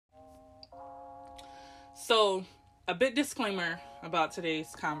So, a bit disclaimer about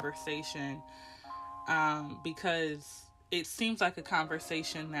today's conversation, because it seems like a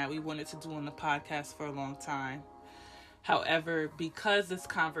conversation that we wanted to do on the podcast for a long time. However, because this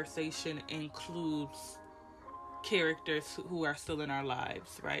conversation includes characters who are still in our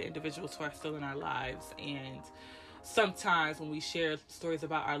lives, right? Individuals who are still in our lives. And sometimes when we share stories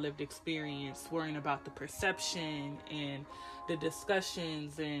about our lived experience, worrying about the perception and the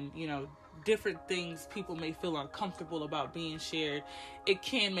discussions and, different things people may feel uncomfortable about being shared, it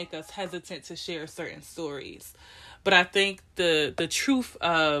can make us hesitant to share certain stories. But I think the truth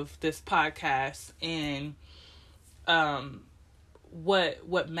of this podcast and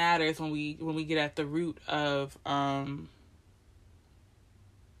what matters when we get at the root of our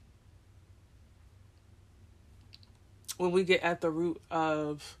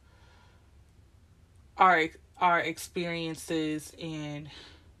experiences and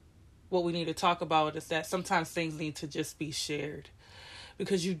what we need to talk about is that sometimes things need to just be shared,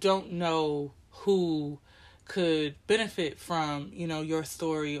 because you don't know who could benefit from, your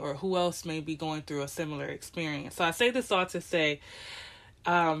story, or who else may be going through a similar experience. So I say this all to say,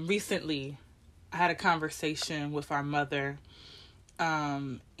 recently I had a conversation with our mother,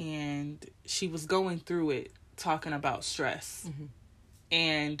 and she was going through it, talking about stress. Mm-hmm.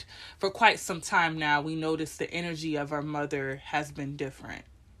 And for quite some time now, we noticed the energy of our mother has been different,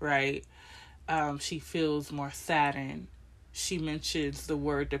 right? She feels more saddened. She mentions the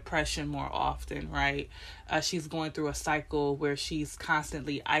word depression more often, right? She's going through a cycle where she's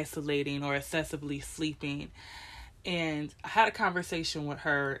constantly isolating or excessively sleeping. And I had a conversation with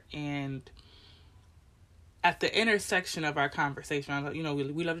her, and at the intersection of our conversation,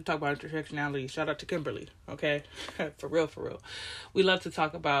 we love to talk about intersectionality. Shout out to Kimberly, okay? For real. We love to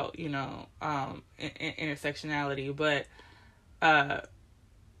talk about, intersectionality, but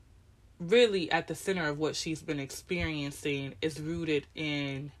really at the center of what she's been experiencing is rooted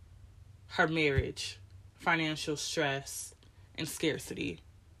in her marriage, financial stress, and scarcity,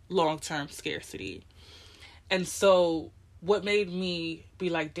 long-term scarcity. And so what made me be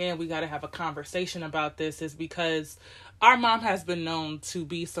like, damn, we got to have a conversation about this, is because our mom has been known to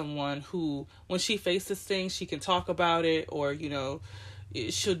be someone who, when she faces things, she can talk about it, or,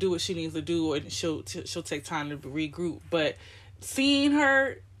 she'll do what she needs to do, or she'll take time to regroup. But seeing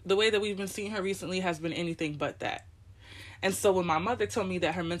her, the way that we've been seeing her recently, has been anything but that. And so when my mother told me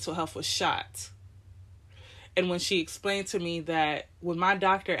that her mental health was shot, and when she explained to me that when my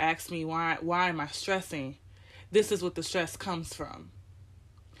doctor asked me why am I stressing, this is what the stress comes from.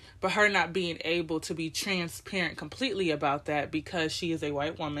 But her not being able to be transparent completely about that, because she is a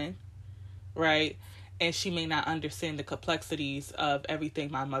white woman, right? And she may not understand the complexities of everything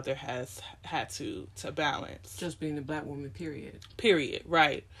my mother has had to balance. Just being a black woman, period. Period,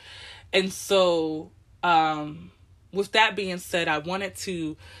 right. And so, with that being said, I wanted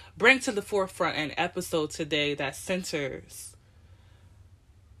to bring to the forefront an episode today that centers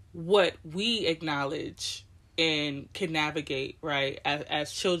what we acknowledge and can navigate, right,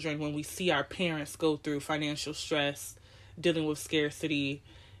 as children, when we see our parents go through financial stress, dealing with scarcity,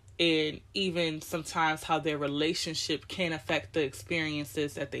 and even sometimes how their relationship can affect the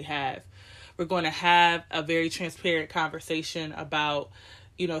experiences that they have. We're going to have a very transparent conversation about,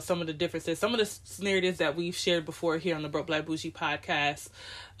 some of the differences, some of the narratives that we've shared before here on the Broke Black Bougie podcast,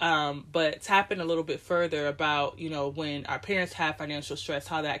 but tap in a little bit further about, when our parents have financial stress,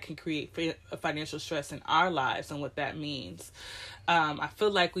 how that can create financial stress in our lives and what that means. I feel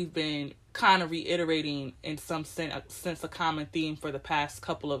like we've been kind of reiterating in some sense a common theme for the past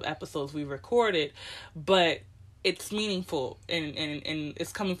couple of episodes we recorded, but it's meaningful and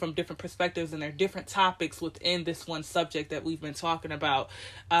it's coming from different perspectives, and there are different topics within this one subject that we've been talking about.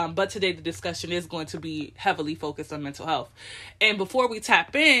 But today the discussion is going to be heavily focused on mental health. And before we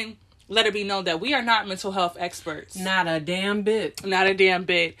tap in, let it be known that we are not mental health experts. Not a damn bit. Not a damn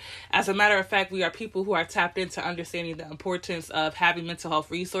bit. As a matter of fact, we are people who are tapped into understanding the importance of having mental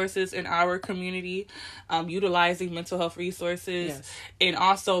health resources in our community, utilizing mental health resources, yes, and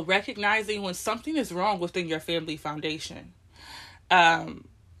also recognizing when something is wrong within your family foundation.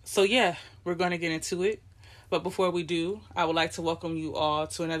 So yeah, we're going to get into it. But before we do, I would like to welcome you all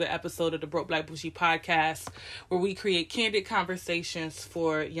to another episode of the Broke Black Bougie podcast, where we create candid conversations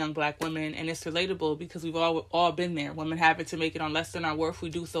for young black women. And it's relatable because we've all been there. Women having to make it on less than our worth. We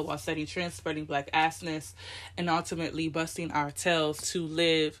do so while setting trends, spreading black assness, and ultimately busting our tails to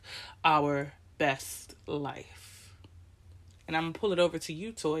live our best life. And I'm going to pull it over to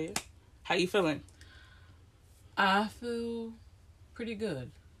you, Toya. How you feeling? I feel pretty good.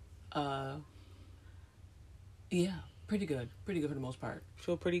 Yeah, pretty good. Pretty good for the most part.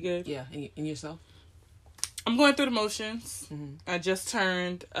 Feel pretty good? Yeah, and yourself? I'm going through the motions. I just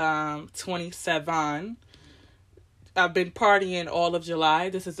turned 27. I've been partying all of July.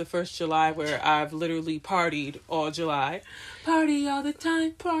 This is the first July where I've literally partied all July. Party all the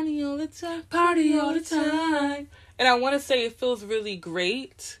time. Party all the time. Party all the time. And I want to say it feels really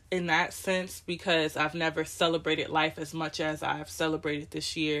great in that sense because I've never celebrated life as much as I've celebrated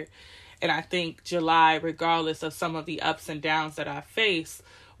this year. And I think July, regardless of some of the ups and downs that I face,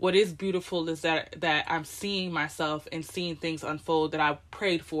 what is beautiful is that I'm seeing myself and seeing things unfold that I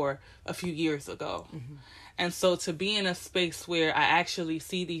prayed for a few years ago. Mm-hmm. And so to be in a space where I actually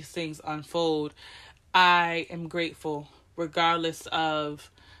see these things unfold, I am grateful, regardless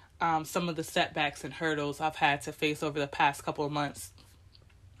of some of the setbacks and hurdles I've had to face over the past couple of months.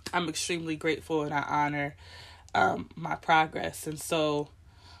 I'm extremely grateful and I honor my progress. And so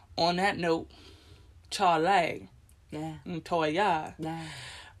on that note, Charlie and Toya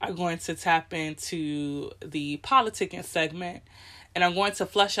are going to tap into the politicking segment. And I'm going to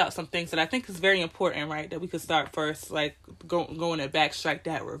flesh out some things that I think is very important, right? That we could start first, like going to backstrike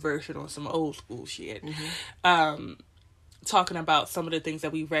that reversion on some old school shit. Mm-hmm. Talking about some of the things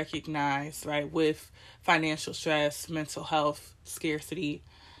that we recognize, right? With financial stress, mental health, scarcity,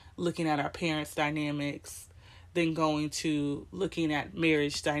 looking at our parents' dynamics, then going to looking at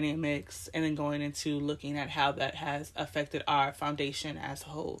marriage dynamics, and then going into looking at how that has affected our foundation as a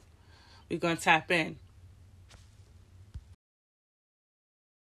whole. We're going to tap in.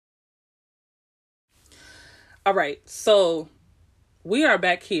 All right, so we are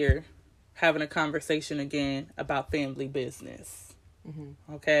back here having a conversation again about family business.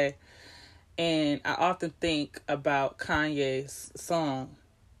 Mm-hmm. Okay? And I often think about Kanye's song,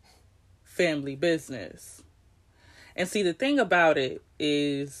 Family Business. And see, the thing about it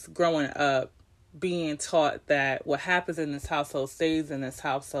is growing up, being taught that what happens in this household stays in this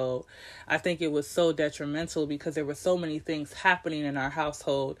household. I think it was so detrimental because there were so many things happening in our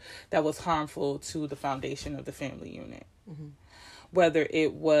household that was harmful to the foundation of the family unit. Mm-hmm. Whether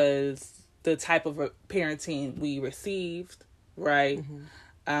it was the type of parenting we received, right?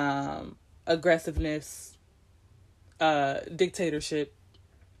 Mm-hmm. Aggressiveness, dictatorship,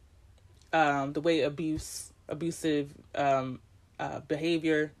 the way abusive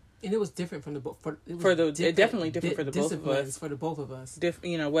behavior. And it was different from the both. Definitely different for the both of us. For the both of us,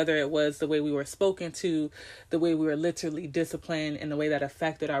 whether it was the way we were spoken to, the way we were literally disciplined, and the way that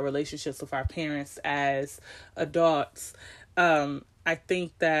affected our relationships with our parents as adults. I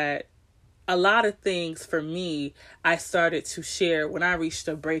think that a lot of things for me, I started to share when I reached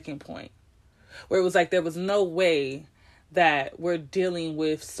a breaking point, where it was like there was no way that we're dealing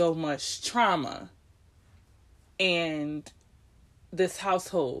with so much trauma and this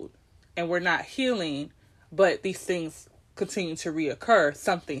household and we're not healing, but these things continue to reoccur.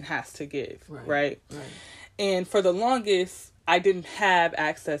 Something has to give, right? And for the longest, I didn't have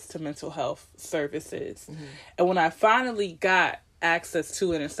access to mental health services. Mm-hmm. And when I finally got access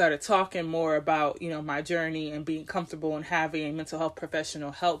to it and started talking more about, my journey and being comfortable and having a mental health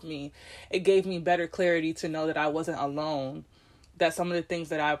professional help me, it gave me better clarity to know that I wasn't alone, that some of the things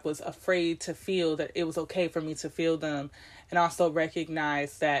that I was afraid to feel, that it was okay for me to feel them, and also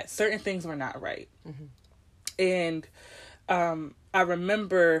recognize that certain things were not right. Mm-hmm. And I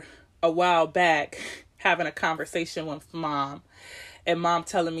remember a while back having a conversation with mom, and mom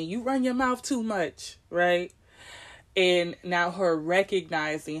telling me, you run your mouth too much, right? And now her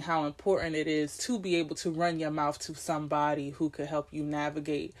recognizing how important it is to be able to run your mouth to somebody who could help you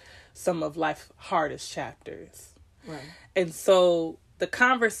navigate some of life's hardest chapters. Right. And so the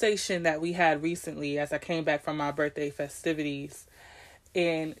conversation that we had recently as I came back from my birthday festivities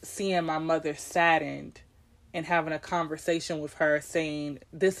and seeing my mother saddened and having a conversation with her saying,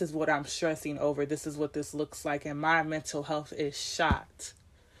 this is what I'm stressing over. This is what this looks like. And my mental health is shot.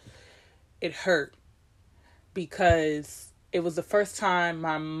 It hurt because it was the first time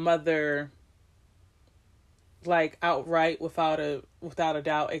my mother, like outright, without a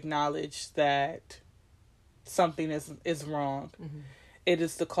doubt, acknowledged that something is wrong. Mm-hmm. It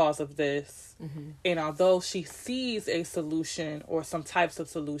is the cause of this. Mm-hmm. And although she sees a solution or some types of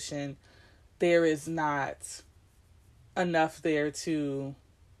solution, there is not enough there to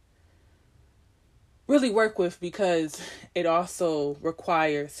really work with, because it also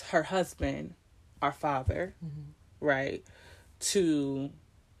requires her husband, our father, mm-hmm. right, to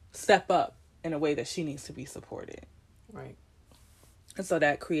step up in a way that she needs to be supported. Right. And so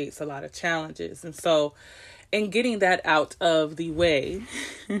that creates a lot of challenges. And so in getting that out of the way,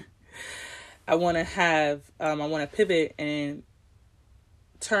 I want to pivot and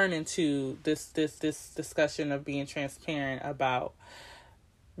turn into this discussion of being transparent about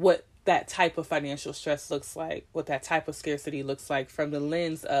what that type of financial stress looks like, what that type of scarcity looks like from the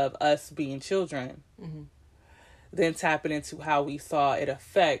lens of us being children. Mm-hmm. Then tapping into how we saw it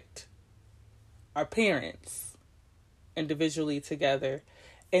affect our parents individually together.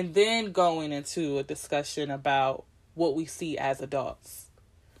 And then going into a discussion about what we see as adults.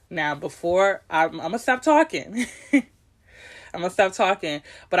 Now, before I'm going to stop talking. I'm going to stop talking.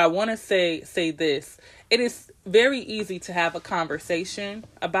 But I want to say this. It is very easy to have a conversation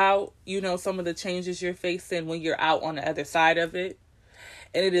about, some of the changes you're facing when you're out on the other side of it.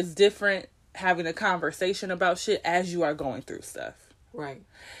 And it is different having a conversation about shit as you are going through stuff. Right.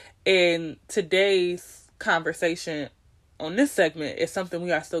 And today's conversation on this segment is something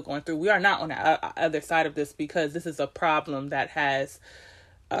we are still going through. We are not on the other side of this because this is a problem that has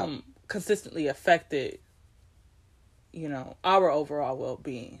consistently affected, our overall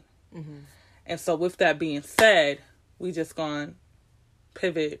well-being. Mm-hmm. And so with that being said, we just going to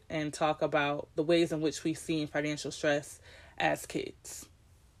pivot and talk about the ways in which we've seen financial stress as kids.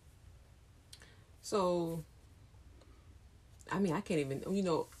 So, I mean, I can't even,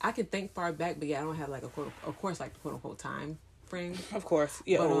 I can think far back, but yeah, I don't have like quote unquote time frame. Of course.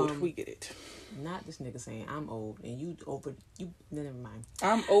 Yeah, old. We get it. Not this nigga saying I'm old and never mind.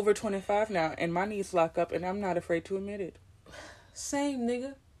 I'm over 25 now and my knees lock up and I'm not afraid to admit it. Same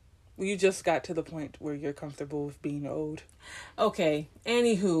nigga. You just got to the point where you're comfortable with being old. Okay.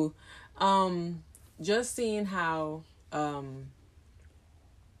 Anywho, just seeing how,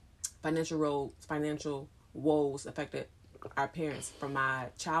 financial woes affected our parents from my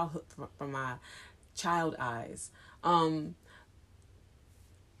childhood, from my child eyes. There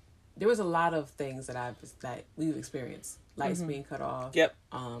was a lot of things that we've experienced. Lights mm-hmm. being cut off. Yep.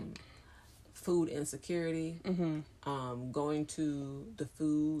 Food insecurity. Mm-hmm. Going to the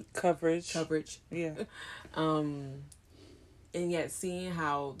food coverage. Yeah. And yet seeing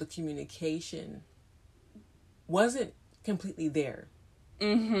how the communication wasn't completely there.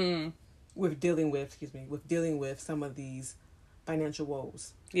 Mm-hmm. With dealing with some of these financial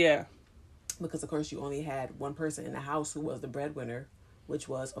woes. Yeah. Because of course you only had one person in the house who was the breadwinner, which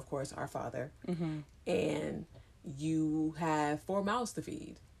was of course our father. Mm-hmm. And you have 4 mouths to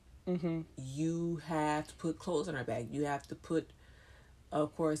feed. Mm-hmm. You have to put clothes on our back. You have to put,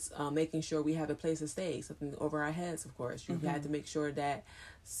 of course, making sure we have a place to stay, something over our heads, of course. You had to make sure that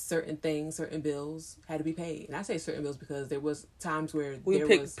certain bills had to be paid. And I say certain bills because there was times where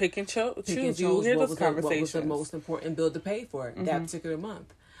pick and choose. You hear those conversations. What was the most important bill to pay for that particular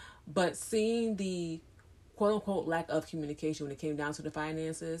month. But seeing the quote-unquote lack of communication when it came down to the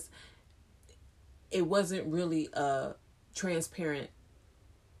finances, it wasn't really a transparent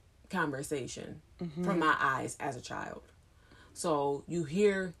conversation from my eyes as a child. So you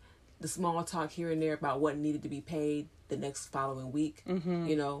hear the small talk here and there about what needed to be paid the next following week,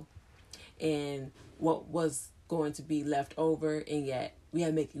 and what was going to be left over, and yet we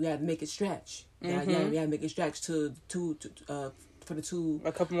had to make it stretch. We had to make it stretch to for the 2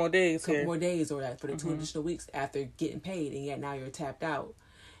 a couple more days, or that for the 2 additional weeks after getting paid, and yet now you're tapped out.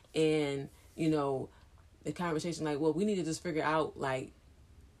 And the conversation like, well, we need to just figure out like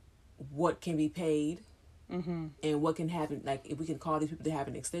what can be paid. And what can happen, like if we can call these people to have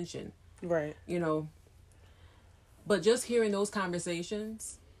an extension, right? But just hearing those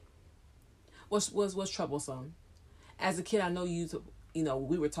conversations was troublesome. As a kid, I know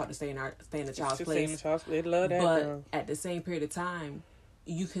we were taught to stay in the child's place. They love that, but girl. At the same period of time,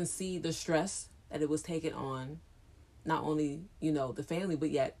 you can see the stress that it was taken on, not only the family, but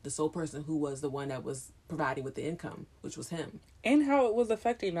yet the sole person who was the one that was providing with the income, which was him. And how it was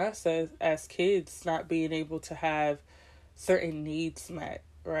affecting us as kids, not being able to have certain needs met,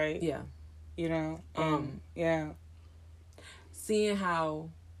 right? Yeah. Yeah. Seeing how,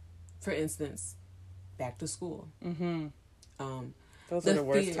 for instance, back to school. Those are the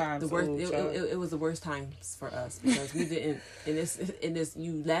worst times. It was the worst times for us because we didn't. In this,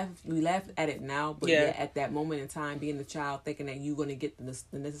 you laugh at it now, but yeah, at that moment in time, being a child, thinking that you're going to get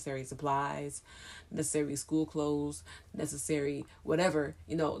the necessary supplies, necessary school clothes, necessary whatever,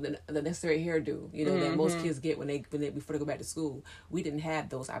 the necessary hairdo, that most kids get when they before they go back to school. We didn't have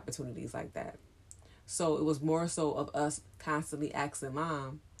those opportunities like that, so it was more so of us constantly asking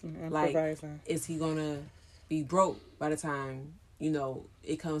mom, like, is he gonna be broke by the time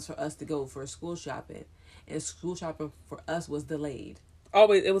it comes for us to go for school shopping? And school shopping for us was delayed.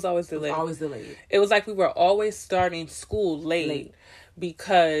 It was always delayed. It was like we were always starting school late.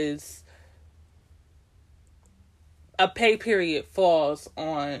 Because a pay period falls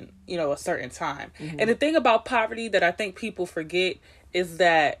on, a certain time. And the thing about poverty that I think people forget is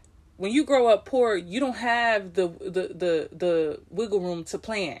that when you grow up poor, you don't have the wiggle room to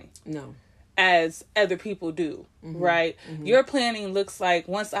plan. No. As other people do, right? Your planning looks like,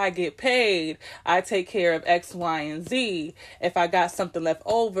 once I get paid, I take care of X, Y, and Z. If I got something left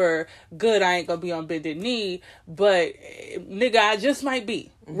over, good, I ain't gonna be on bended knee, but nigga, I just might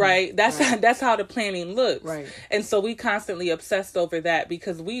be, right? That's how the planning looks. Right. And so we constantly obsessed over that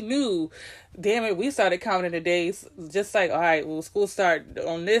because we knew, damn it, we started counting the days, just like, all right, well, school start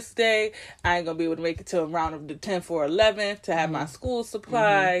on this day. I ain't gonna be able to make it till around the 10th or 11th to have my school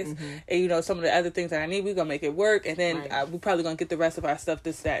supplies, and, you know, some of the other things that I need. We're gonna make it work, and then we're probably gonna get the rest of our stuff,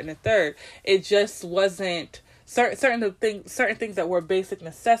 this, that, and the third. It just wasn't certain things that were basic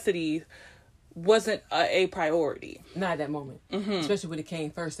necessities wasn't a priority. Not at that moment. Especially when it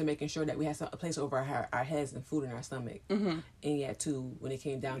came first to making sure that we had a place over our heads and food in our stomach. And yet, too, when it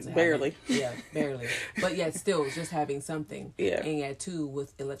came down to barely. Barely. But yet, still, just having something. Yeah. And yet, too,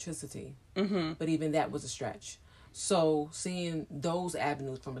 with electricity. But even that was a stretch. So, seeing those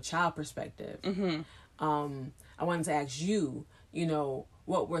avenues from a child perspective, I wanted to ask you, you know,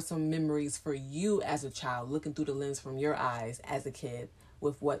 what were some memories for you as a child, looking through the lens from your eyes as a kid,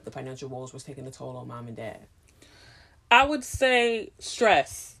 with what the financial woes was taking a toll on mom and dad? I would say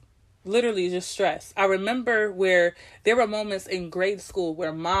stress. Literally just stress. I remember where there were moments in grade school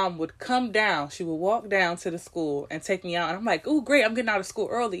where mom would come down. She would walk down to the school and take me out. And I'm like, ooh, great, I'm getting out of school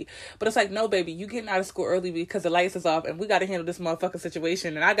early. But it's like, no, baby, you getting out of school early because the lights is off and we got to handle this motherfucking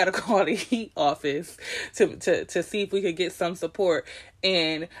situation. And I got to call the heat office to see if we could get some support.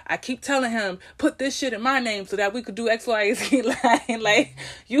 And I keep telling him, put this shit in my name so that we could do X, Y, and Z. Like,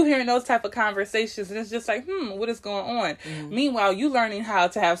 you hearing those type of conversations, and it's just like, what is going on? Meanwhile, you learning how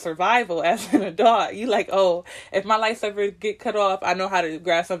to have survival as an adult. You like, oh, if my lights ever get cut off, I know how to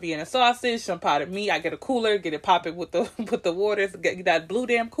grab some Vienna sausage, some potted meat. I get a cooler, get it popping with the waters, get that blue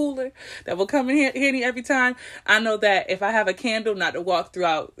damn cooler that will come in here handy every time. I know that if I have a candle, not to walk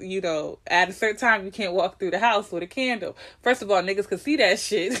throughout, you know, at a certain time, you can't walk through the house with a candle. First of all, niggas can see that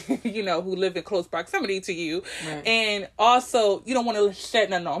shit, you know, who live in close proximity to you. Right. And also, you don't want to set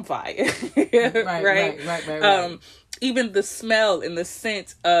nothing on fire. Right. Even the smell and the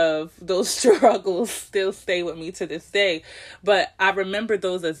scent of those struggles still stay with me to this day. But I remember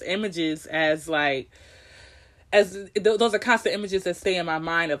those as images, as like, those are constant images that stay in my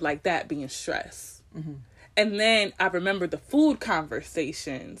mind of like that being stress. And then I remember the food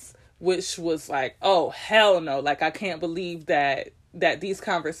conversations, which was like, oh, hell no. Like, I can't believe that these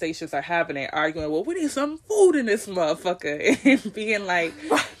conversations are happening, arguing, well, we need some food in this motherfucker. And being like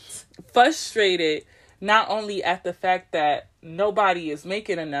frustrated, not only at the fact that nobody is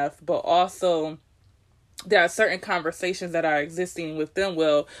making enough, but also there are certain conversations that are existing with them.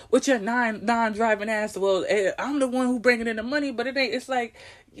 Well, with your non-driving ass, well, I'm the one who bringing in the money, but it ain't, it's like,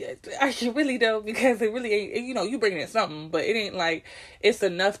 yeah, I really don't, because it really ain't, you know, you bringing in something, but it ain't like it's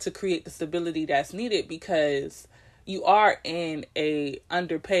enough to create the stability that's needed, because you are in a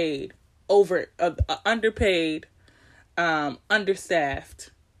underpaid,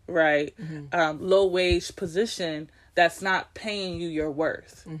 understaffed, right? Low wage position that's not paying you your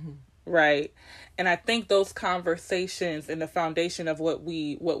worth, right? And I think those conversations and the foundation of what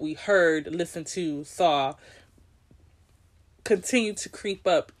we heard, listened to, saw, continue to creep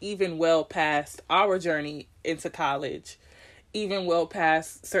up even well past our journey into college, even well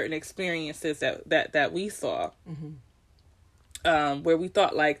past certain experiences that we saw, where we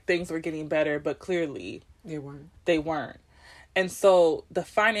thought like things were getting better, but clearly they weren't. And so the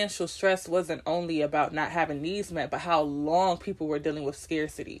financial stress wasn't only about not having needs met, but how long people were dealing with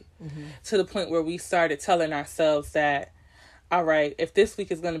scarcity, to the point where we started telling ourselves that, all right, if this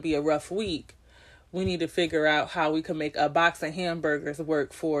week is going to be a rough week, we need to figure out how we can make a box of hamburgers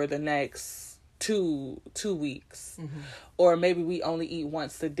work for the next two weeks. Or maybe we only eat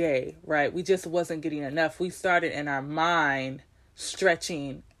once a day, right? We just wasn't getting enough. We started in our mind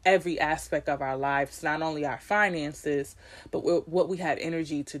stretching every aspect of our lives, not only our finances, but what we had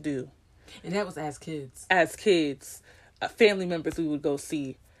energy to do. And that was as kids. Family members we would go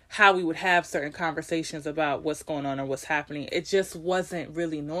see, how we would have certain conversations about what's going on or what's happening. It just wasn't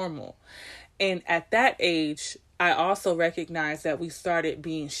really normal. And at that age, I also recognized that we started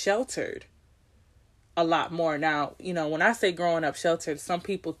being sheltered a lot more. Now, you know, when I say growing up sheltered, some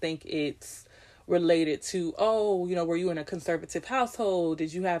people think it's related to, oh, you know, were you in a conservative household?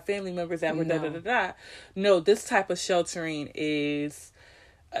 Did you have family members that were da-da-da-da? No, this type of sheltering is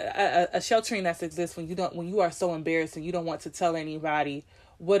a sheltering that exists when you are so embarrassed and you don't want to tell anybody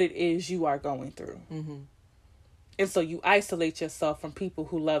what it is you are going through. And so you isolate yourself from people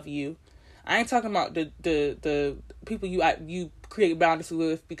who love you. I ain't talking about the people you create boundaries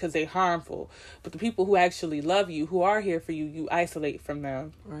with because they're harmful. But the people who actually love you, who are here for you, you isolate from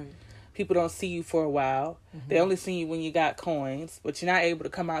them. Right. People don't see you for a while. Mm-hmm. They only see you when you got coins, but you're not able to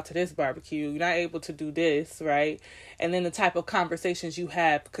come out to this barbecue. You're not able to do this, right? And then the type of conversations you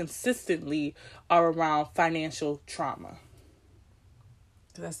have consistently are around financial trauma.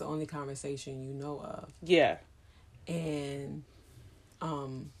 That's the only conversation you know of. Yeah. And,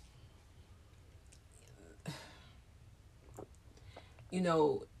 you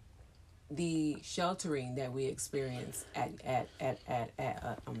know, the sheltering that we experience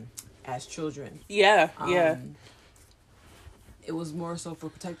as children. Yeah. It was more so for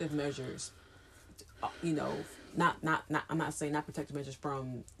protective measures. You know, not. I'm not saying not protective measures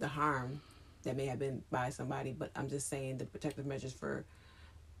from the harm that may have been by somebody, but I'm just saying the protective measures for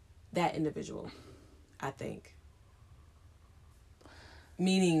that individual. I think.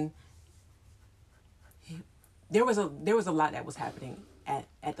 Meaning, there was a lot that was happening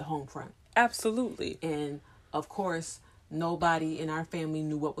at the home front. Absolutely. And of course, nobody in our family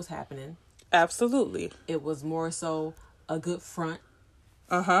knew what was happening. Absolutely. It was more so a good front.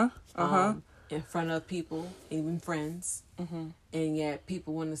 In front of people, even friends. Mm-hmm. And yet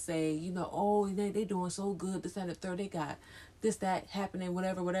people want to say, you know, oh, they doing so good, this, that, and the third, they got this, that happening,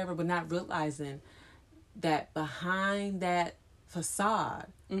 whatever, but not realizing that behind that facade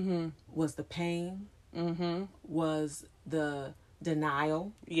was the pain, was the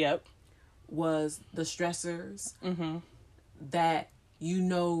denial. Yep. Was the stressors that, you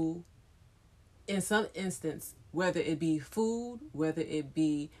know, in some instance, whether it be food, whether it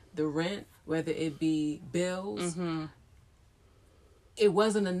be the rent, whether it be bills, it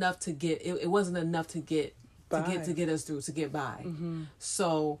wasn't enough to get. It wasn't enough to get to get us through, to get by.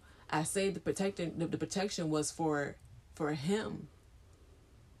 So I say the protection was for him,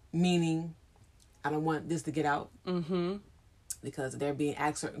 meaning I don't want this to get out because they're being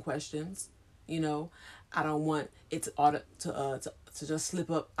asked certain questions. You know, I don't want it to just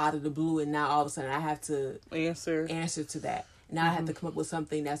slip up out of the blue, and now all of a sudden I have to answer to that. Now I have to come up with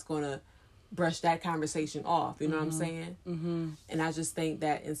something that's going to brush that conversation off. You know what I'm saying? And I just think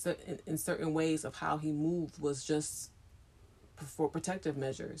that in certain ways of how he moved was just for protective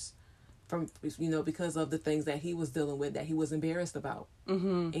measures, from, you know, because of the things that he was dealing with that he was embarrassed about.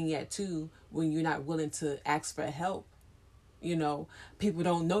 And yet too, when you're not willing to ask for help, you know, people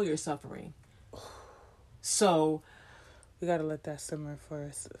don't know you're suffering. So we gotta let that simmer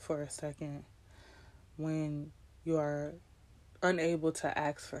for a second. When you are unable to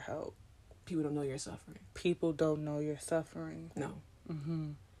ask for help, people don't know you're suffering. People don't know you're suffering. No.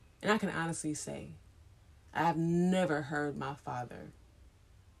 And I can honestly say, I've never heard my father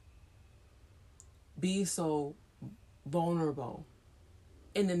be so vulnerable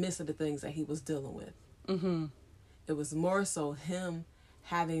in the midst of the things that he was dealing with. It was more so him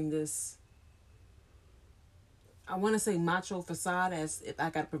having this, I want to say, macho facade, as if I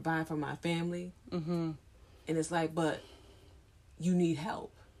got to provide for my family. And it's like, but you need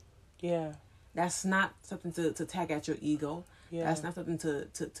help. Yeah. That's not something to tag at your ego. Yeah. That's not something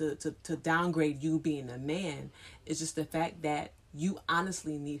to downgrade you being a man. It's just the fact that you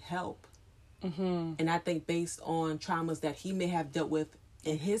honestly need help. And I think based on traumas that he may have dealt with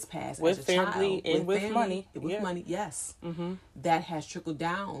in his past with as a family child, and with family, money. With money, yes. That has trickled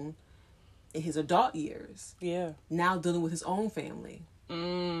down in his adult years. Yeah. Now dealing with his own family.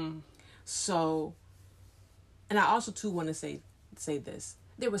 So, and I also too want to say this.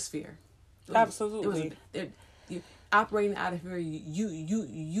 There was fear. Absolutely. You operating out of fear,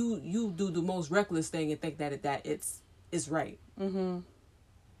 you do the most reckless thing and think that it's right.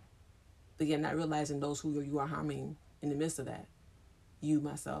 But yet not realizing those who you are harming in the midst of that. You,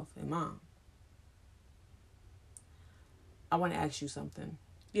 myself, and Mom. I want to ask you something.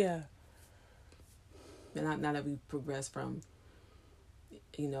 Yeah. And now that we progress from,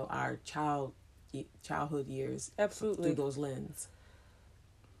 you know, our childhood years, absolutely, through those lenses.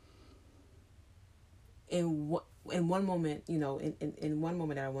 In one moment, you know, in one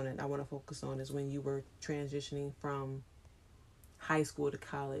moment that I want to focus on is when you were transitioning from high school to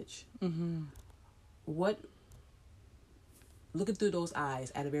college. What, looking through those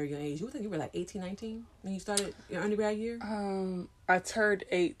eyes at a very young age, you think you were like 18, 19 when you started your undergrad year? I turned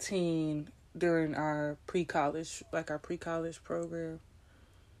 18 during our pre-college program.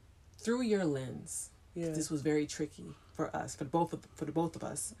 Through your lens, this was very tricky for us, for the both of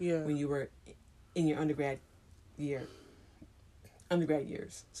us. Yeah. When you were in your undergrad years,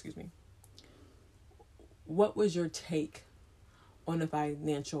 excuse me. What was your take on the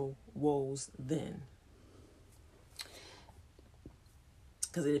financial woes then?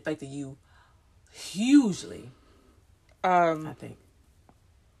 Because it affected you hugely I think.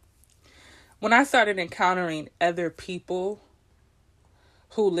 When I started encountering other people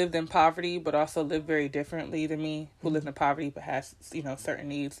who lived in poverty, but also lived very differently than me, who lived in poverty but has, certain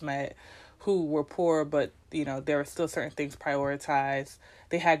needs met, who were poor, but, there were still certain things prioritized.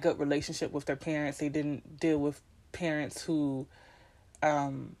 They had good relationship with their parents. They didn't deal with parents who,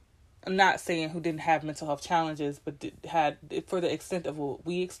 I'm not saying who didn't have mental health challenges, but had, for the extent of what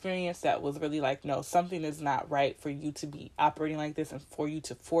we experienced, that was really like, no, something is not right for you to be operating like this, and for you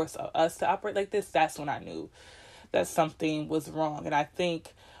to force us to operate like this. That's when I knew that something was wrong. And I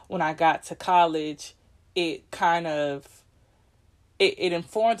think when I got to college, it kind of, it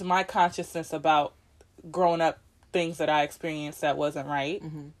informed my consciousness about growing up, things that I experienced that wasn't right.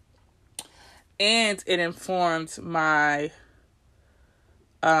 Mm-hmm. And it informed my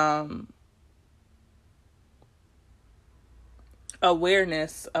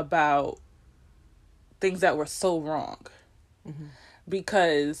awareness about things that were so wrong. Mm-hmm.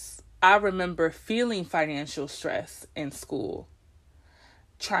 Because I remember feeling financial stress in school,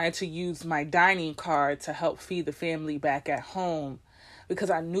 trying to use my dining card to help feed the family back at home because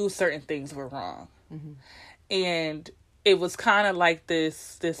I knew certain things were wrong. Mm-hmm. And it was kind of like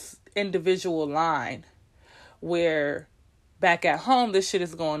this individual line where back at home, this shit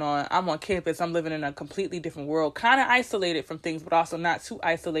is going on. I'm on campus. I'm living in a completely different world, kind of isolated from things, but also not too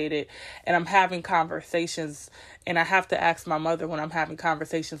isolated. And I'm having conversations, and I have to ask my mother when I'm having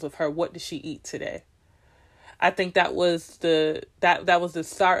conversations with her, what did she eat today? I think that was the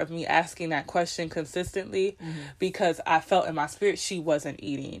start of me asking that question consistently, because I felt in my spirit she wasn't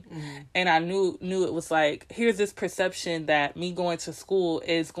eating. And I knew it was like, here's this perception that me going to school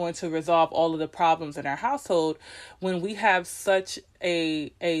is going to resolve all of the problems in our household, when we have such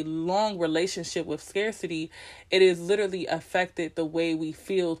a long relationship with scarcity. It has literally affected the way we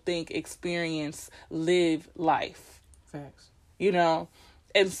feel, think, experience, live life. Facts.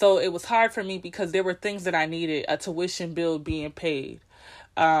 And so it was hard for me because there were things that I needed, a tuition bill being paid.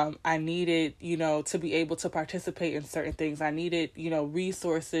 I needed, to be able to participate in certain things. I needed,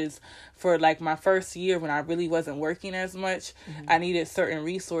 resources for like my first year when I really wasn't working as much. I needed certain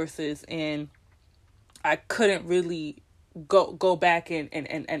resources, and I couldn't really go back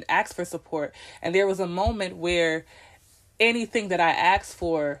and ask for support. And there was a moment where anything that I asked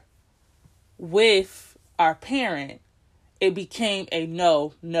for with our parent, it became a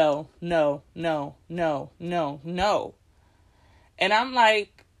no. And I'm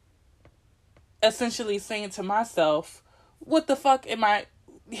like, essentially saying to myself, what the fuck am I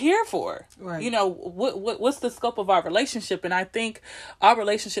here for? Right. What's the scope of our relationship? And I think our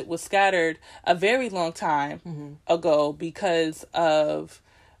relationship was scattered a very long time ago because of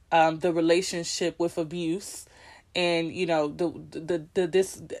the relationship with abuse. And his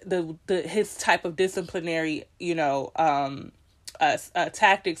type of disciplinary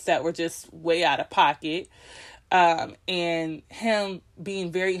tactics that were just way out of pocket, and him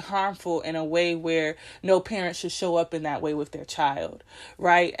being very harmful in a way where no parent should show up in that way with their child,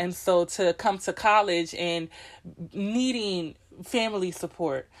 right? And so to come to college and needing family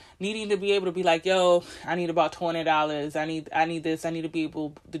support, needing to be able to be like, yo, I need about $20. I need this. I need to be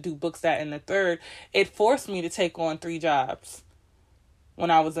able to do books, that, and the third. It forced me to take on 3 jobs when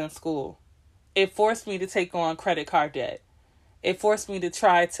I was in school. It forced me to take on credit card debt. It forced me to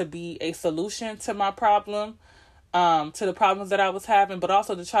try to be a solution to my problem, to the problems that I was having, but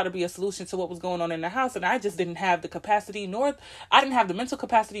also to try to be a solution to what was going on in the house. And I just didn't have the capacity, I didn't have the mental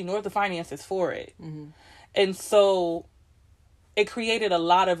capacity nor the finances for it. And so it created a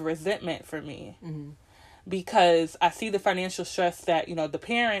lot of resentment for me, because I see the financial stress that, the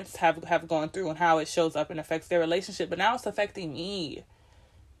parents have gone through and how it shows up and affects their relationship, but now it's affecting me.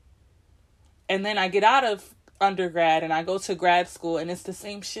 And then I get out of undergrad and I go to grad school and it's the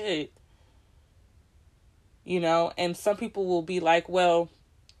same shit, and some people will be like, well,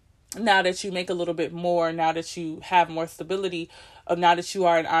 now that you make a little bit more, now that you have more stability, now that you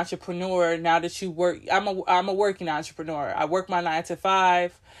are an entrepreneur, now that you work, I'm a working entrepreneur. I work my 9 to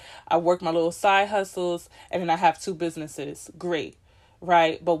 5, I work my little side hustles, and then I have 2 businesses. Great.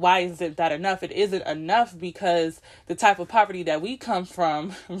 Right. But why isn't that enough? It isn't enough because the type of poverty that we come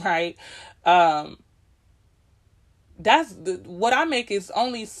from, right? That's what I make is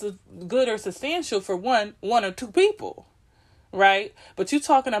only good or substantial for one or 2 people. Right. But you're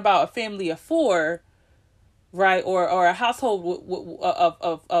talking about a family of 4, right? Or a household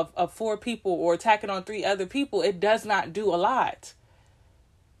of 4 people, or tacking on 3 other people. It does not do a lot.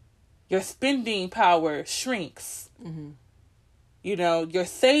 Your spending power shrinks. You know, your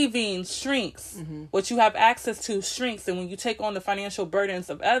savings shrinks. What you have access to shrinks. And when you take on the financial burdens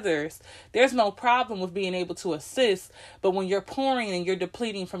of others, there's no problem with being able to assist. But when you're pouring and you're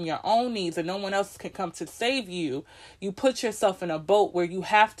depleting from your own needs and no one else can come to save you, you put yourself in a boat where you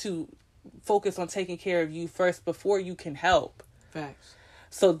have to focus on taking care of you first before you can help. Facts.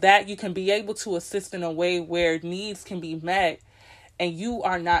 So that you can be able to assist in a way where needs can be met and you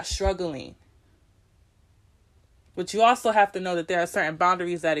are not struggling. But you also have to know that there are certain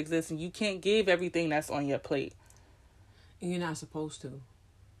boundaries that exist and you can't give everything that's on your plate. And you're not supposed to.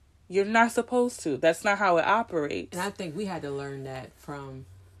 You're not supposed to. That's not how it operates. And I think we had to learn that from,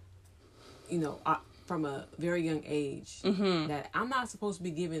 from a very young age. That I'm not supposed to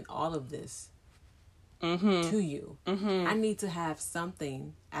be giving all of this to you. I need to have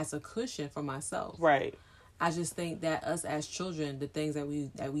something as a cushion for myself. Right. I just think that us as children, the things that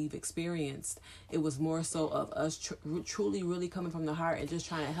we've experienced, it was more so of us truly, really coming from the heart and just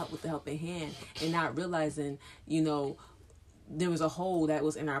trying to help with the helping hand and not realizing, there was a hole that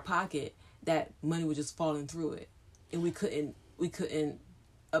was in our pocket that money was just falling through it, and we couldn't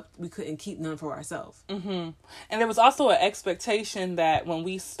keep none for ourselves. And there was also an expectation that when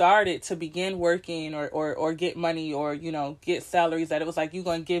we started to begin working or get money or, get salaries, that it was like, you're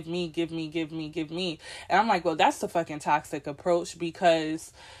going to give me. And I'm like, well, that's the fucking toxic approach,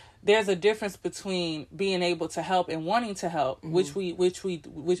 because there's a difference between being able to help and wanting to help, which we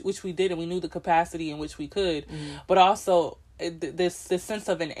did, and we knew the capacity in which we could, but also this sense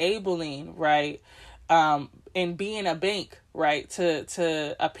of enabling, right? And being a bank, right,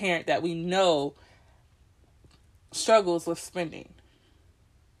 to a parent that we know struggles with spending.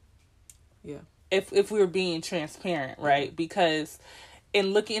 Yeah. If we were being transparent, right? Because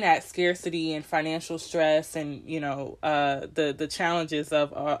in looking at scarcity and financial stress and, the challenges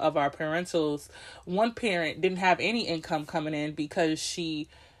of our parentals, one parent didn't have any income coming in because she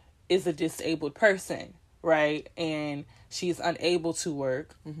is a disabled person, right? And she's unable to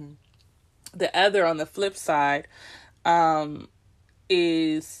work. The other, on the flip side,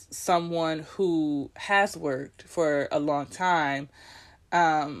 is someone who has worked for a long time,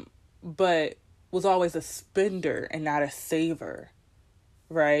 but was always a spender and not a saver,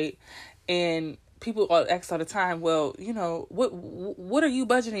 right? And people ask all the time, well, what are you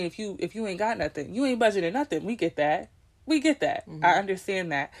budgeting if you ain't got nothing? You ain't budgeting nothing. We get that. I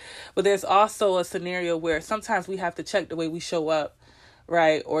understand that. But there's also a scenario where sometimes we have to check the way we show up,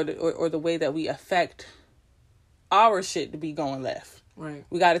 right? Or the way that we affect our shit to be going left. Right.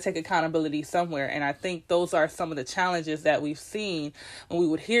 We got to take accountability somewhere. And I think those are some of the challenges that we've seen when we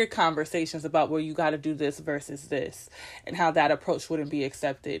would hear conversations about where you got to do this versus this, and how that approach wouldn't be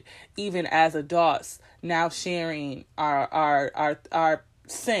accepted. Even as adults now sharing our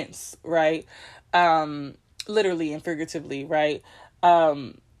sense, right? Literally and figuratively, right?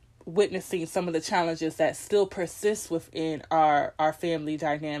 Witnessing some of the challenges that still persist within our family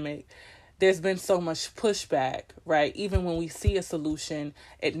dynamic. There's been so much pushback, right? Even when we see a solution,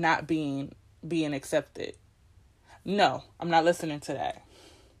 it not being accepted. No, I'm not listening to that.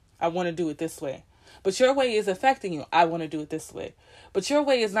 I want to do it this way. But your way is affecting you. I want to do it this way. But your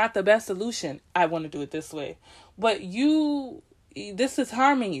way is not the best solution. I want to do it this way. But this is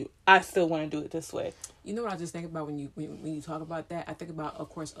harming you. I still want to do it this way. You know what I just think about when you talk about that? I think about, of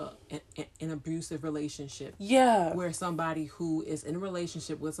course, an abusive relationship. Yeah. Where somebody who is in a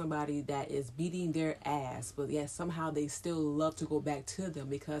relationship with somebody that is beating their ass, but yet somehow they still love to go back to them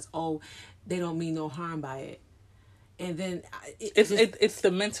because, they don't mean no harm by it. And then it's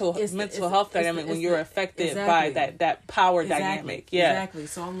the mental health dynamic when you're affected by that power dynamic. Yeah. Exactly.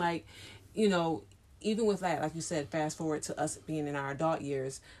 So I'm like, even with that, like you said, fast forward to us being in our adult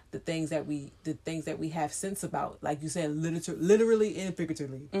years, the things that we have sense about, like you said, literally and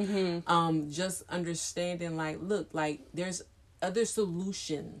figuratively, just understanding, look, there's other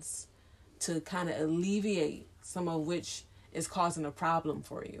solutions to kind of alleviate some of which is causing a problem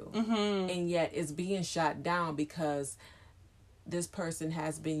for you, and yet it's being shot down because this person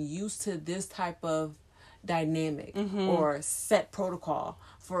has been used to this type of dynamic or set protocol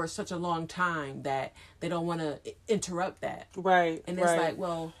for such a long time that they don't want to interrupt that. Right. And it's like,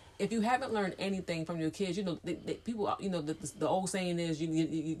 well, if you haven't learned anything from your kids, people, the old saying is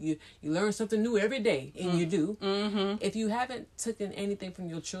you learn something new every day, and you do. If you haven't taken anything from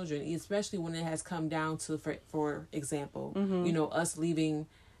your children, especially when it has come down to, for example, us leaving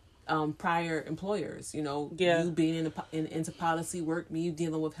prior employers, you being into policy work, me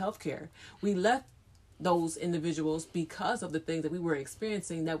dealing with healthcare, we left those individuals because of the things that we were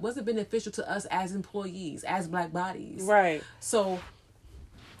experiencing that wasn't beneficial to us as employees, as Black bodies. Right. So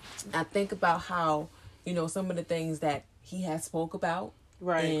I think about how, some of the things that he has spoke about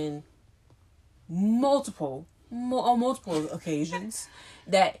right. in multiple occasions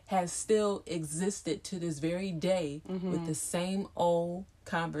that has still existed to this very day with the same old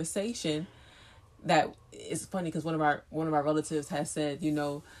conversation. That is funny because one of our relatives has said, you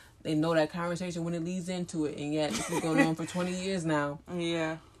know, they know that conversation when it leads into it, and yet it's been going on for 20 years now.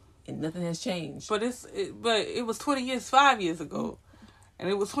 Yeah, and nothing has changed. But it was 20 years 5 years ago, and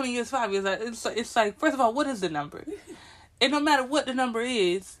it was 20 years 5 years. It's like, first of all, what is the number? And no matter what the number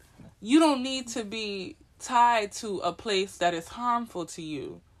is, you don't need to be tied to a place that is harmful to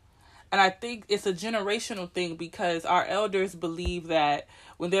you. And I think it's a generational thing because our elders believe that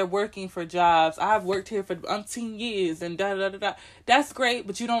when they're working for jobs, I've worked here for umpteen years and da-da-da-da. That's great,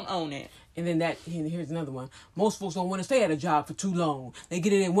 but you don't own it. And then here's another one. Most folks don't want to stay at a job for too long. They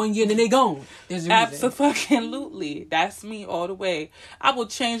get it in 1 year and then they gone. There's a reason. Absolutely. That's me all the way. I will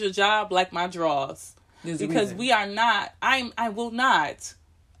change a job like my drawers. Because we are not, I will not.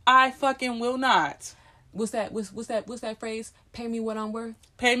 I fucking will not. What's that phrase? Pay me what I'm worth.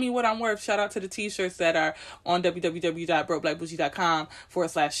 Pay me what I'm worth. Shout out to the t-shirts that are on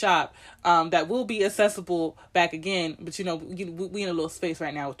www.brokeblackbougie.com/shop. That will be accessible back again. But we in a little space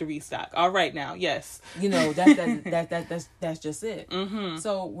right now with the restock. All right now, yes. That's just it. Mm-hmm.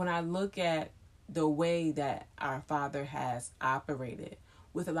 So when I look at the way that our father has operated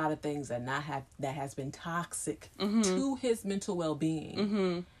with a lot of things that has been toxic to his mental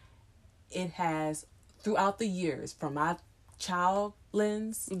well-being, it has throughout the years from my child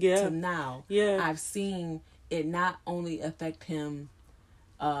lens to now, I've seen it not only affect him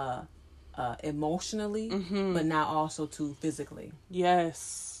emotionally, but now also too physically.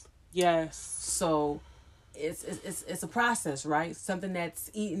 Yes. So it's a process, right? Something that's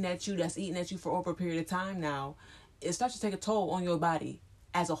eating at you for over a period of time now, it starts to take a toll on your body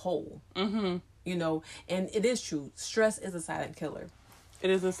as a whole. And it is true. Stress is a silent killer. It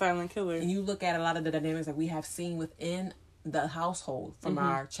is a silent killer. And you look at a lot of the dynamics that we have seen within the household from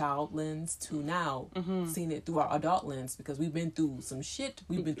our child lens to now seeing it through our adult lens, because we've been through some shit.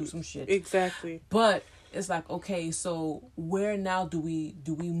 Exactly. But it's like, okay, so where now do we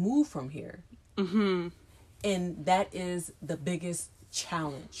move from here? And that is the biggest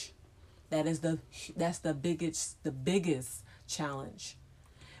challenge. That's the biggest challenge,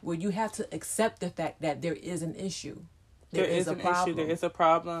 where you have to accept the fact that there is an issue. There is a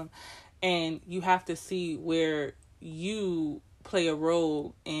problem, and you have to see where you play a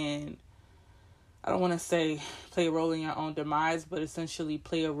role in, I don't want to say play a role in your own demise, but essentially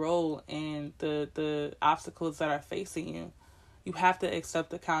play a role in the obstacles that are facing you. You have to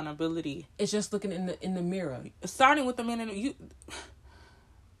accept accountability. It's just looking in the mirror. Starting with the man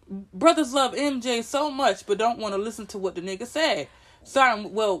brothers love MJ so much, but don't want to listen to what the nigga said. I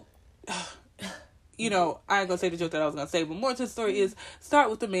ain't gonna say the joke that I was gonna say, but more to the story is start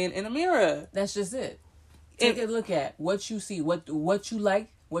with the man in the mirror. That's just it. Take a look at what you see, what you like,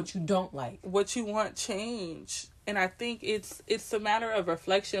 what you don't like, what you want change. And I think it's a matter of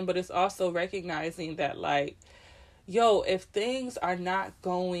reflection, but it's also recognizing that, like, if things are not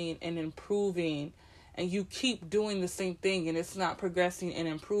going and improving, and you keep doing the same thing and it's not progressing and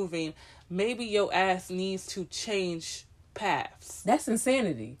improving, maybe your ass needs to change paths. That's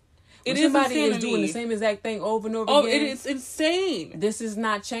insanity. When somebody is doing the same exact thing over and over again. Oh, it is insane. This is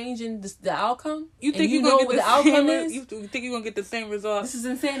not changing the outcome. You think you're gonna get the outcome is? You think you're gonna get the same result? This is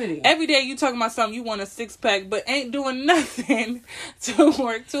insanity. Every day you talking about something, you want a 6-pack, but ain't doing nothing to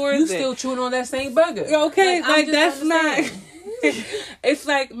work towards it. You still chewing on that same burger. Okay, like that's not. It's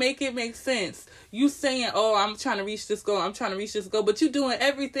like, make it make sense. You saying, I'm trying to reach this goal, but you doing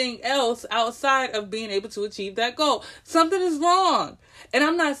everything else outside of being able to achieve that goal. Something is wrong. And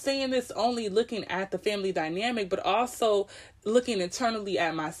I'm not saying this only looking at the family dynamic, but also looking internally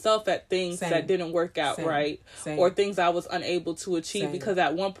at myself at things that didn't work out right, or things I was unable to achieve because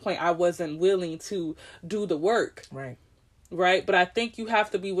at one point I wasn't willing to do the work. Right? But I think you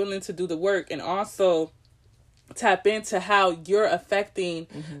have to be willing to do the work and also tap into how you're affecting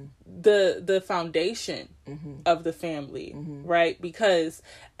the foundation of the family, right? Because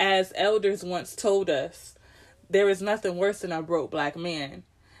as elders once told us, there is nothing worse than a broke black man.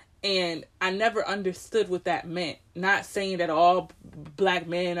 And I never understood what that meant. Not saying that all black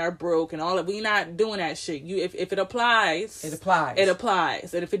men are broke and all that. We not doing that shit. If it applies, it applies. It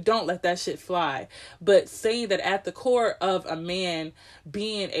applies. And if it don't, let that shit fly. But saying that at the core of a man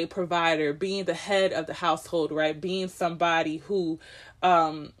being a provider, being the head of the household, right? Being somebody who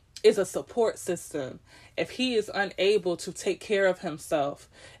is a support system. If he is unable to take care of himself,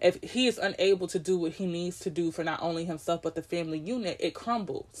 if he is unable to do what he needs to do for not only himself but the family unit, it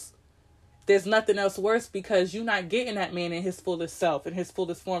crumbles. there's nothing else worse, because you're not getting that man in his fullest self, in his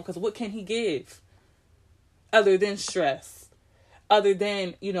fullest form. Because what can he give other than stress? Other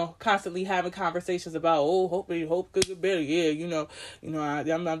than, constantly having conversations about, hope could get better. Yeah,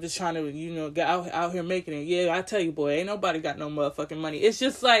 I'm just trying to, get out here making it. Yeah, I tell you, boy, ain't nobody got no motherfucking money. It's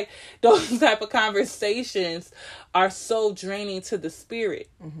just like those type of conversations are so draining to the spirit.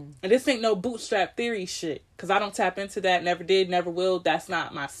 Mm-hmm. And this ain't no bootstrap theory shit, because I don't tap into that. Never did, never will. That's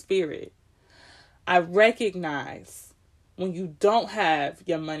not my spirit. I recognize when you don't have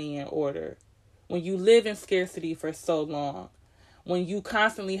your money in order, when you live in scarcity for so long, when you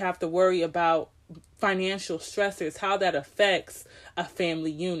constantly have to worry about financial stressors, how that affects a family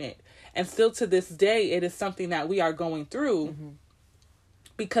unit. And still to this day, it is something that we are going through, mm-hmm.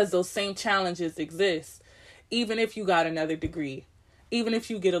 because those same challenges exist. Even if you got another degree, even if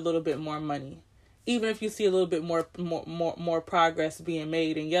you get a little bit more money, even if you see a little bit more progress being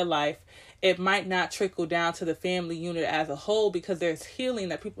made in your life, it might not trickle down to the family unit as a whole, because there's healing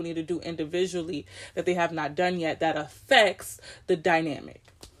that people need to do individually that they have not done yet that affects the dynamic.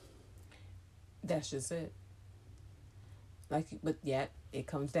 That's just it. But yet it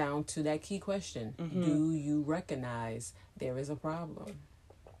comes down to that key question. Mm-hmm. Do you recognize there is a problem?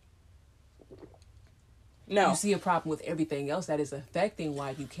 No. You see a problem with everything else that is affecting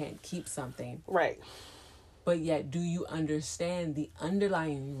why you can't keep something. Right. But yet, do you understand the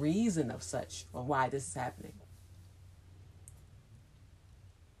underlying reason of such, or why this is happening?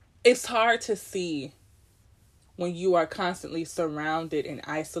 It's hard to see when you are constantly surrounded and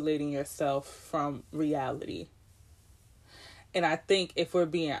isolating yourself from reality. And I think if we're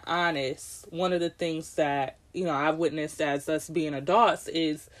being honest, one of the things that, I've witnessed as us being adults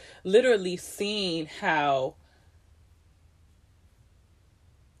is literally seeing how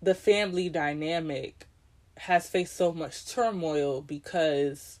the family dynamic has faced so much turmoil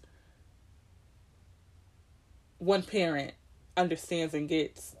because one parent understands and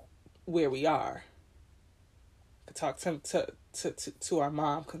gets where we are. I talk to our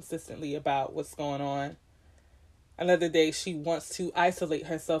mom consistently about what's going on. Another day, she wants to isolate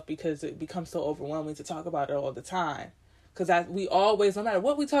herself because it becomes so overwhelming to talk about it all the time. Because we always, no matter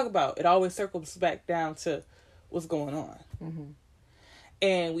what we talk about, it always circles back down to what's going on. Mm-hmm.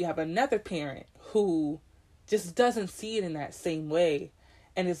 And we have another parent who just doesn't see it in that same way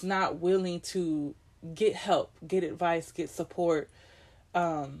and is not willing to get help, get advice, get support,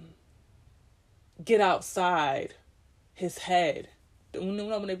 get outside his head.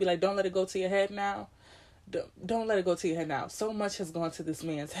 When they be like, don't let it go to your head now. Don't let it go to your head now. So much has gone to this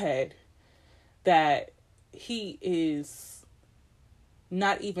man's head that he is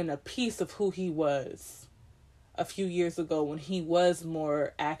not even a piece of who he was a few years ago when he was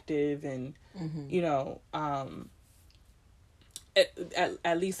more active and, mm-hmm.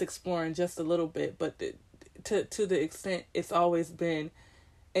 At least exploring just a little bit. But to the extent it's always been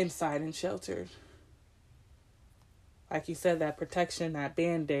inside and sheltered. Like you said, that protection, that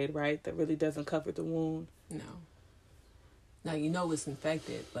Band-Aid, right? That really doesn't cover the wound. No. Now, it's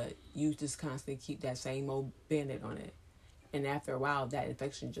infected, but you just constantly keep that same old Band-Aid on it. And after a while, that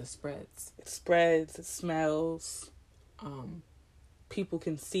infection just spreads. It spreads. It smells. People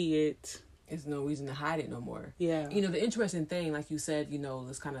can see it. There's no reason to hide it no more. Yeah. The interesting thing, like you said,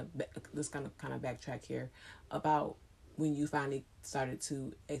 let's kind of backtrack here about when you finally started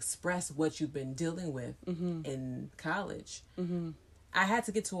to express what you've been dealing with mm-hmm. in college. Mm-hmm. I had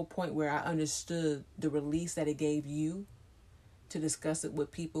to get to a point where I understood the release that it gave you to discuss it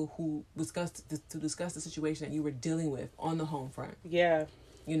with people who discuss the situation that you were dealing with on the home front. Yeah.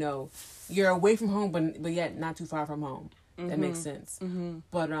 You're away from home, but yet not too far from home. Mm-hmm. That makes sense. Mm-hmm.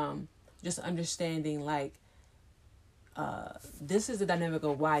 But just understanding this is the dynamic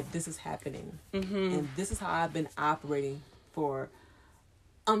of why this is happening. Mm-hmm. And this is how I've been operating for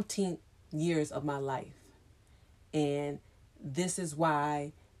umpteen years of my life. And this is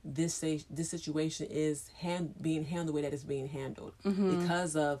why this situation is being handled the way that it's being handled. Mm-hmm.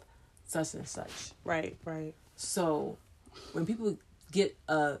 Because of such and such. Right. So when people get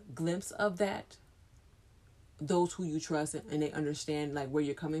a glimpse of that, those who you trust and they understand where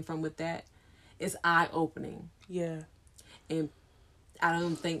you're coming from with that, it's eye-opening. Yeah. And I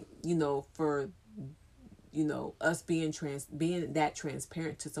don't think, for, us being that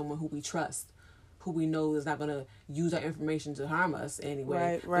transparent to someone who we trust, who we know is not going to use our information to harm us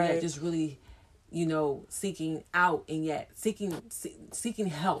anyway. Right. But just really, seeking out and yet seeking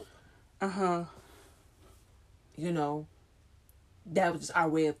help. Uh-huh. That was just our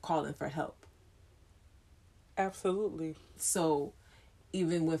way of calling for help. Absolutely. So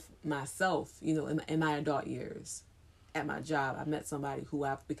even with myself, in my adult years, at my job, I met somebody who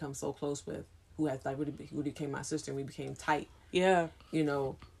I've become so close with, who has like who became my sister, and we became tight. Yeah. You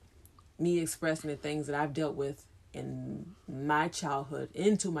know, me expressing the things that I've dealt with in my childhood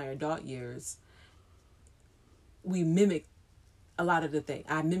into my adult years, we mimicked a lot of the things.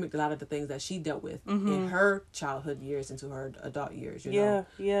 I mimicked a lot of the things that she dealt with in her childhood years into her adult years, you know,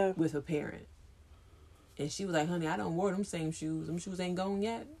 with her parent. And she was like, honey, I don't wear them same shoes. Them shoes ain't gone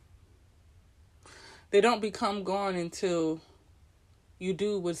yet. They don't become gone until you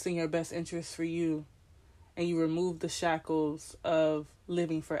do what's in your best interest for you, and you remove the shackles of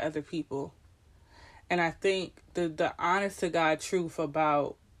living for other people. And I think the honest to God truth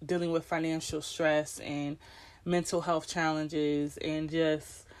about dealing with financial stress and mental health challenges and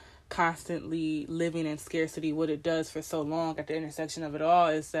just constantly living in scarcity, what it does for so long at the intersection of it all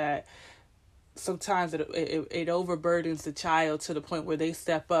is that sometimes it overburdens the child to the point where they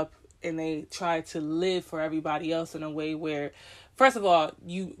step up and they try to live for everybody else in a way where, first of all,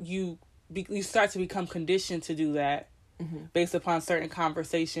 you start to become conditioned to do that based upon certain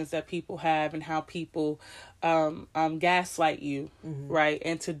conversations that people have and how people gaslight you, right,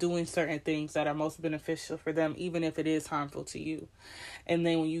 into doing certain things that are most beneficial for them, even if it is harmful to you. And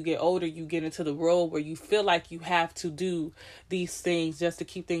then when you get older, you get into the role where you feel like you have to do these things just to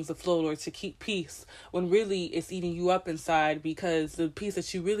keep things afloat or to keep peace, when really it's eating you up inside, because the peace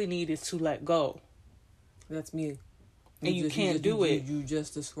that you really need is to let go. That's me. And you can't do it. You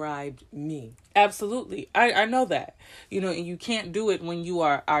just described me. Absolutely. I know that. You know, and you can't do it when you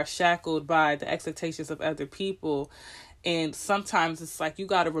are shackled by the expectations of other people. And sometimes it's like you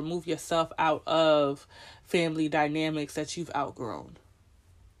got to remove yourself out of family dynamics that you've outgrown.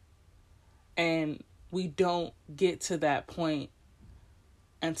 And we don't get to that point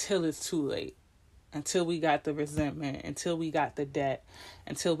until it's too late. Until we got the resentment, until we got the debt,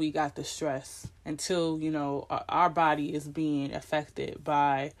 until we got the stress, until, you know, our body is being affected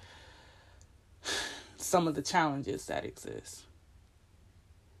by some of the challenges that exist.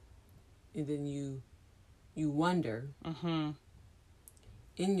 And then you wonder,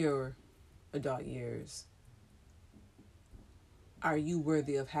 in your adult years, are you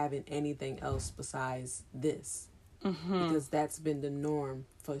worthy of having anything else besides this? Because that's been the norm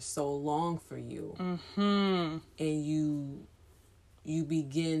for so long for you. And you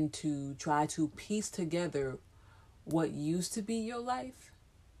begin to try to piece together what used to be your life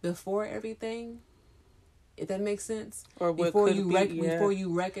before everything, if that makes sense. Or what before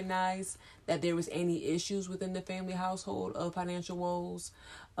you recognize that there was any issues within the family household of financial woes,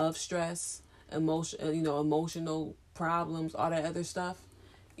 of stress, emotional problems, all that other stuff.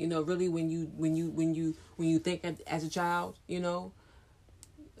 You know, really, when you think as a child, you know,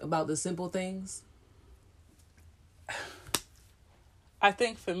 about the simple things. I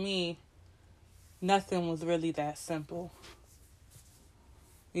think for me, nothing was really that simple.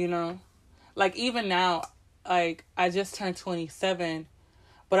 You know, like even now, like I just turned 27,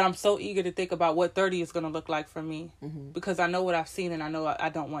 but I'm so eager to think about what 30 is going to look like for me, because I know what I've seen, and I know I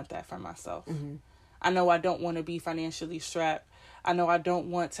don't want that for myself. I know I don't want to be financially strapped. I know I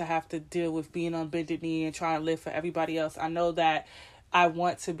don't want to have to deal with being on bended knee and trying to live for everybody else. I know that I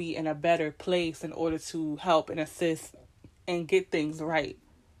want to be in a better place in order to help and assist and get things right.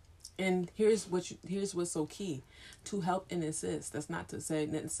 And here's what's so key: to help and assist. That's not to say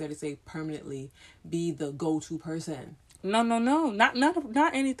necessarily say permanently be the go-to person. No,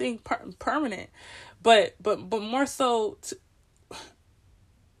 not anything permanent, but more so.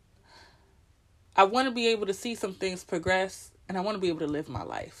 I want to be able to see some things progress. And I want to be able to live my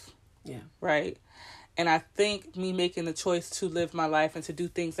life. Yeah. Right? And I think me making the choice to live my life and to do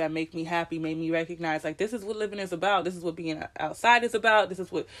things that make me happy made me recognize, like, this is what living is about. This is what being outside is about. This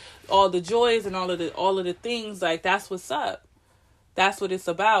is what all the joys and all of the things, like, that's what's up. That's what it's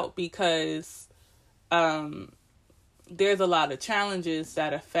about, because there's a lot of challenges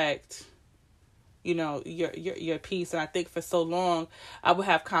that affect, you know, your peace. And I think for so long I would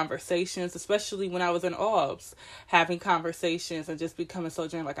have conversations, especially when I was in OBS, having conversations and just becoming so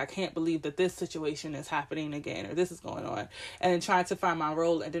drained, like, I can't believe that this situation is happening again, or this is going on, and then trying to find my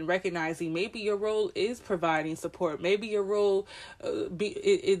role, and then recognizing maybe your role is providing support. Maybe your role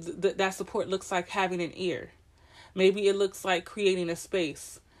that support looks like having an ear. Maybe it looks like creating a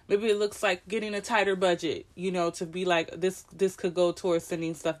space. Maybe it looks like getting a tighter budget, you know, to be like, this could go towards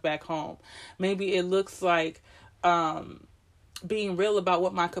sending stuff back home. Maybe it looks like being real about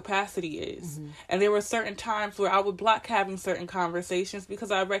what my capacity is. And there were certain times where I would block having certain conversations because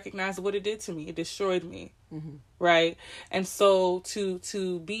I recognized what it did to me. It destroyed me. Right? And so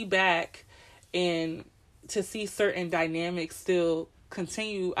to be back and to see certain dynamics still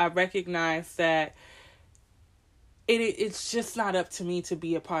continue, I recognize that it's just not up to me to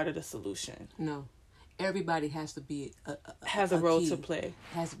be a part of the solution. No. Everybody has to be has a role to play.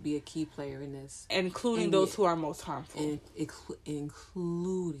 Has to be a key player in this, including those who are most harmful.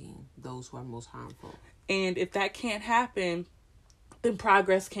 Including those who are most harmful. And if that can't happen, then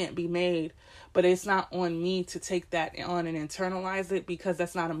progress can't be made. But it's not on me to take that on and internalize it, because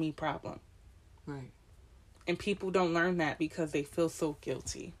that's not a me problem. Right. And people don't learn that because they feel so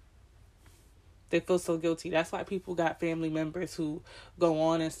guilty. They feel so guilty. That's why people got family members who go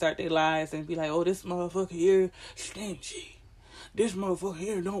on and start their lives and be like, oh, this motherfucker here stingy. This motherfucker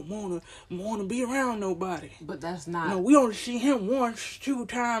here don't wanna be around nobody. But that's not. No, we only see him 1-2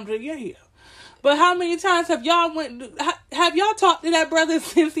 times a year. But how many times have y'all talked to that brother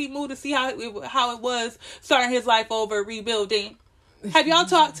since he moved to see how it was starting his life over, rebuilding? Have y'all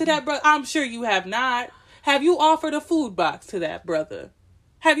talked to that brother? I'm sure you have not. Have you offered a food box to that brother?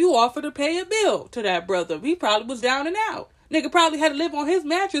 Have you offered to pay a bill to that brother? He probably was down and out. Nigga probably had to live on his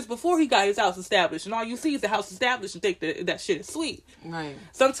mattress before he got his house established. And all you see is the house established and think that shit is sweet. Right.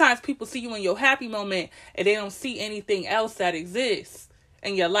 Sometimes people see you in your happy moment and they don't see anything else that exists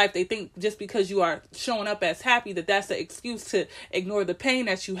in your life. They think just because you are showing up as happy that's an excuse to ignore the pain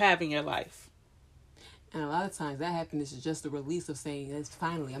that you have in your life. And a lot of times that happiness is just a release of saying, "That's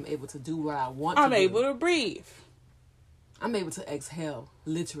finally I'm able to do what I want to do. I'm able to breathe. I'm able to exhale,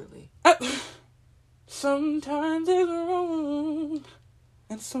 literally." Sometimes it's wrong,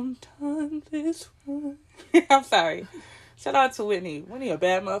 and sometimes it's right. I'm sorry. Shout out to Whitney. Whitney a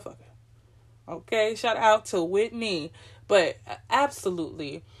bad motherfucker. Okay? Shout out to Whitney. But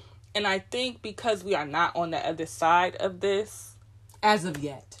absolutely. And I think because we are not on the other side of this. As of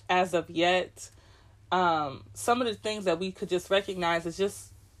yet. Some of the things that we could just recognize is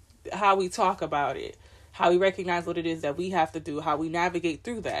just how we talk about it. How we recognize what it is that we have to do, how we navigate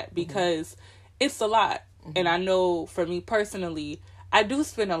through that, because it's a lot. Mm-hmm. And I know for me personally, I do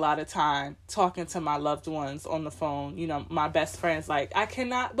spend a lot of time talking to my loved ones on the phone. You know, my best friends, like, I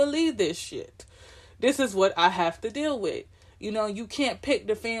cannot believe this shit. This is what I have to deal with. You know, you can't pick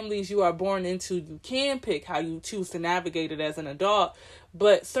the families you are born into. You can pick how you choose to navigate it as an adult,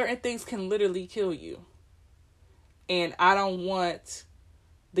 but certain things can literally kill you. And I don't want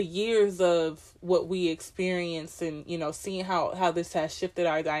the years of what we experience and, you know, seeing how this has shifted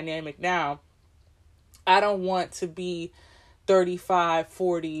our dynamic now. I don't want to be 35,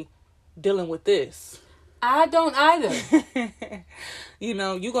 40 dealing with this. I don't either. You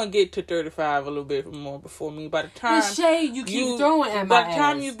know, you're going to get to 35 a little bit more before me. By the time... The shade you keep throwing at my ass. By the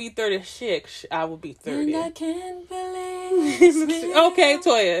time you be 36, I will be 30. And I can't believe Okay,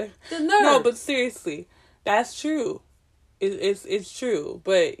 Toya. The nerve. No, but seriously, that's true. It's true.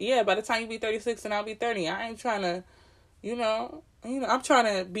 But yeah, by the time you be 36 and I'll be 30, I ain't trying to, you know, I'm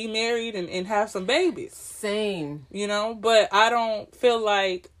trying to be married and have some babies. Same. You know, but I don't feel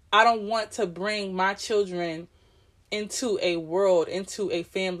like I don't want to bring my children into a world, into a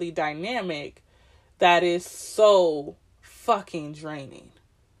family dynamic that is so fucking draining.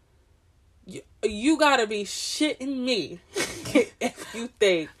 You gotta be shitting me if you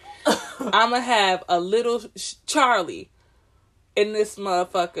think I'm gonna have a little Charlie in this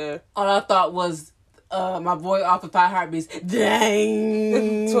motherfucker. All I thought was my boy off of 5 Heartbeats.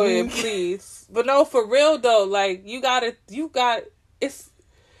 Dang. Toya, please. But no, for real though, like it's,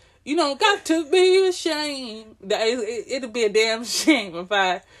 you know, got to be ashamed. It'll be a damn shame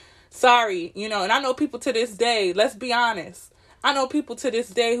if sorry, you know, and I know people to this day, let's be honest. I know people to this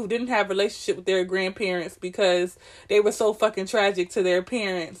day who didn't have a relationship with their grandparents because they were so fucking tragic to their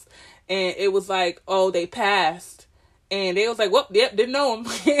parents. And it was like, oh, they passed. And they was like, well, yep, didn't know him.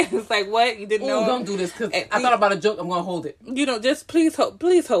 It's like, what? You didn't know him? Don't do this, because I thought about a joke. I'm going to hold it. You know, just please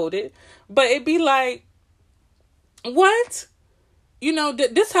hold it. But it'd be like, what? You know,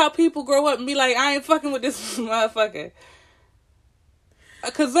 this how people grow up and be like, I ain't fucking with this motherfucker.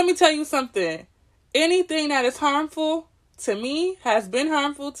 Because let me tell you something. Anything that is harmful to me has been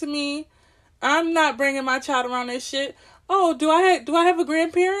harmful to me. I'm not bringing my child around this shit. Oh, do I have a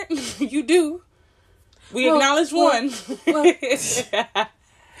grandparent? You do. We acknowledge one.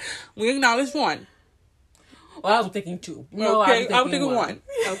 We acknowledge one. Well, I was thinking 2. No, okay, I was thinking 1.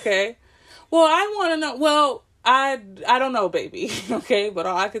 Okay. Well, I want to know. Well, I don't know, baby. Okay, but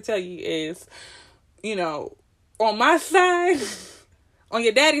all I can tell you is, you know, on my side, on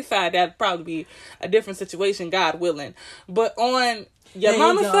your daddy's side, that'd probably be a different situation, God willing. But on your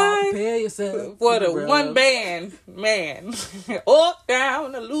mama's side, what a one band man, up,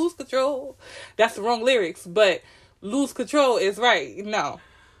 down, to lose control. That's the wrong lyrics, but lose control is right. No,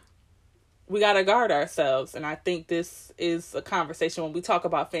 we gotta guard ourselves, and I think this is a conversation when we talk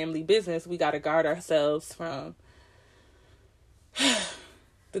about family business. We gotta guard ourselves from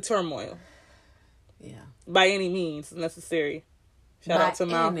the turmoil. Yeah. By any means necessary. Shout out to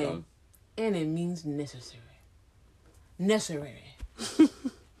Malcolm. Any means necessary. Necessary.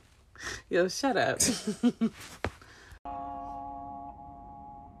 Yo, shut up.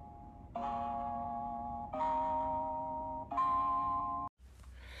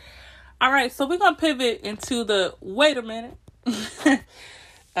 All right, so we're going to pivot into the wait a minute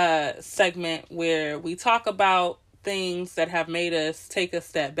segment where we talk about things that have made us take a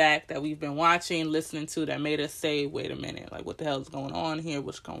step back, that we've been watching, listening to, that made us say, wait a minute, like what the hell is going on here?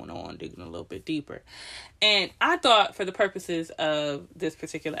 What's going on? Digging a little bit deeper. And I thought for the purposes of this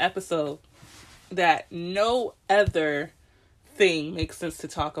particular episode that no other thing makes sense to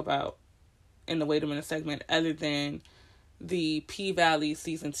talk about in the wait a minute segment other than the P-Valley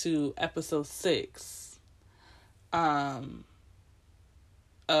season 2 episode 6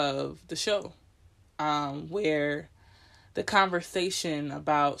 of the show, where the conversation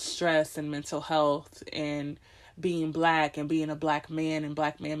about stress and mental health and being black and being a black man and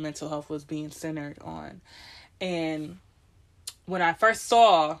black man mental health was being centered on. And when I first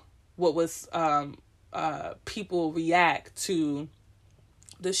saw what was people react to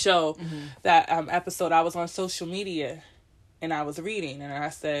the show, that episode, I was on social media and I was reading and I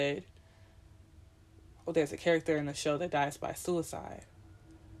said, oh, there's a character in the show that dies by suicide.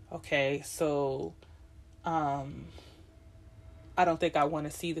 Okay, so I don't think I want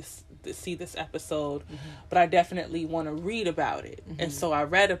to see this episode, but I definitely want to read about it. And so I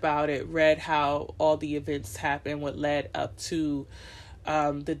read about it, read how all the events happened, what led up to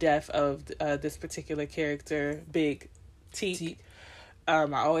the death of this particular character, Big Teak. I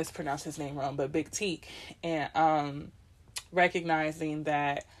always pronounce his name wrong, but Big Teak. And recognizing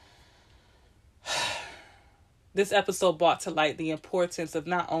that this episode brought to light the importance of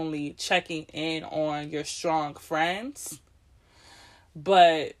not only checking in on your strong friends,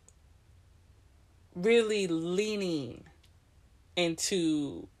 but really leaning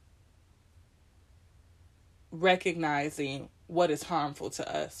into recognizing what is harmful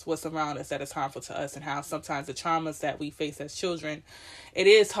to us, what's around us that is harmful to us, and how sometimes the traumas that we face as children, it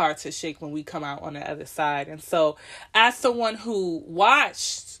is hard to shake when we come out on the other side. And so as someone who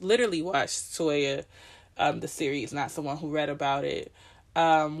literally watched Toya, the series, not someone who read about it,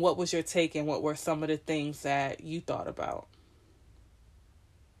 what was your take and what were some of the things that you thought about?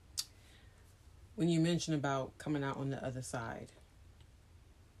 When you mentioned about coming out on the other side,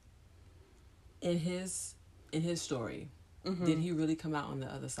 in his story, did he really come out on the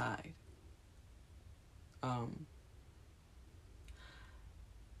other side?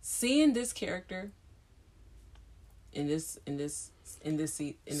 Seeing this character in this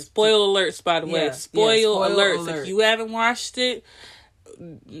spoiler alerts, by the way. Spoiler alerts. If you haven't watched it,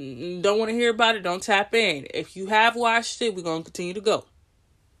 don't want to hear about it, don't tap in. If you have watched it, we're going to continue to go.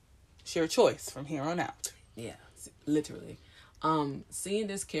 It's your choice from here on out. Yeah, literally. Seeing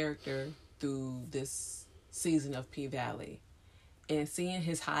this character through this season of P-Valley and seeing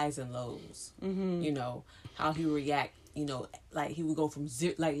his highs and lows, you know, how he would react, you know, like he would go from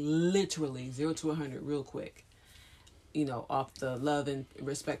literally 0 to 100 real quick, you know, off the love and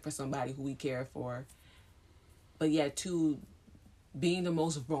respect for somebody who we care for, but yet to being the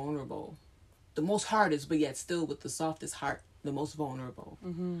most vulnerable, the most hardest, but yet still with the softest heart, the most vulnerable.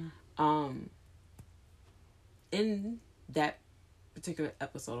 In that particular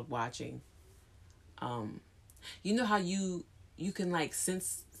episode of watching, you know how you can like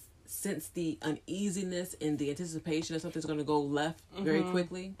sense the uneasiness and the anticipation that something's going to go left very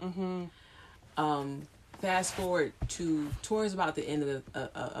quickly. Fast forward towards about the end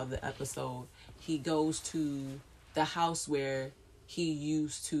of the episode, he goes to the house where he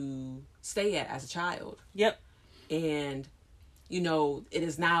used to stay at as a child. Yep. And you know, it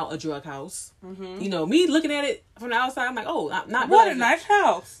is now a drug house. You know, me looking at it from the outside, I'm like, oh, not what a nice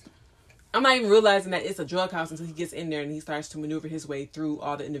house. I'm not even realizing that it's a drug house until he gets in there and he starts to maneuver his way through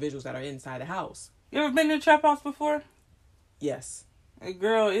all the individuals that are inside the house. You ever been in a trap house before? Yes. Hey,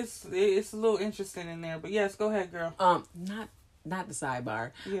 girl, it's a little interesting in there, but yes, go ahead, girl. Not the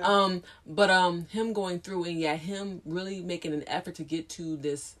sidebar. Yeah. But him going through and him really making an effort to get to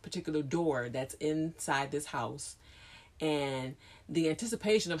this particular door that's inside this house. And the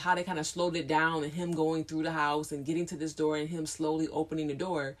anticipation of how they kind of slowed it down and him going through the house and getting to this door and him slowly opening the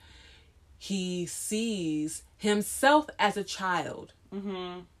door, he sees himself as a child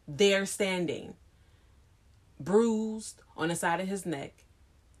there standing, bruised on the side of his neck.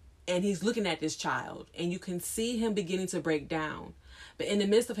 And he's looking at this child and you can see him beginning to break down. But in the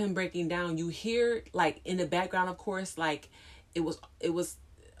midst of him breaking down, you hear like in the background, of course, like it was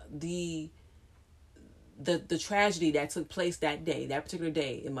the the tragedy that took place that day, that particular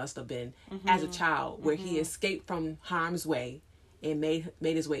day, it must have been, as a child, where he escaped from harm's way and made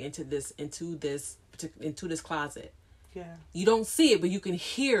his way into this closet. Yeah. You don't see it, but you can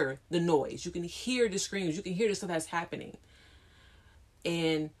hear the noise. You can hear the screams. You can hear the stuff that's happening.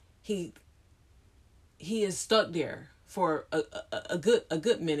 And he is stuck there for a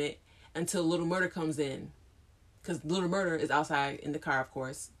good minute until Little Murder comes in. Because Little Murder is outside in the car, of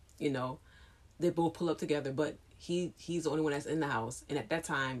course. You know, they both pull up together, but he's the only one that's in the house. And at that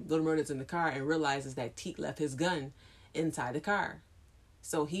time, Little Murder's in the car and realizes that Teet left his gun inside the car.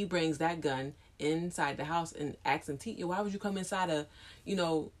 So he brings that gun inside the house and asks him, Teet, why would you come inside a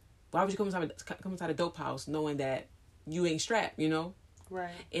dope house knowing that you ain't strapped, you know? Right.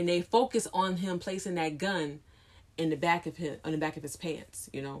 And they focus on him placing that gun on the back of his pants,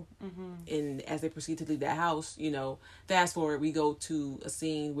 you know? And as they proceed to leave that house, you know, fast forward, we go to a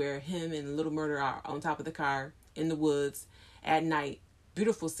scene where him and Little Murder are on top of the car in the woods at night.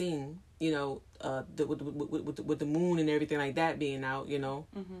 Beautiful scene, you know, with the moon and everything like that being out, you know.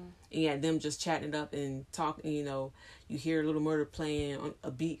 And them just chatting it up and talking, you know. You hear Little Murder playing on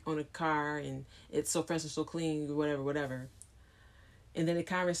a beat on a car, and it's so fresh and so clean, whatever. And then the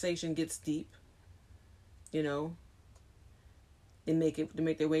conversation gets deep, you know. They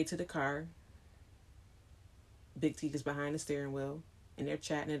make their way to the car. Big Teet is behind the steering wheel, and they're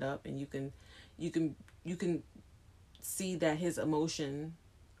chatting it up, and you can see that his emotion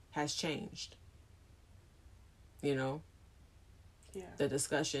has changed. You know? Yeah. The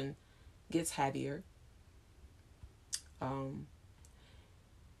discussion gets heavier. And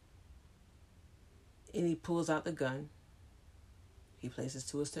he pulls out the gun. He places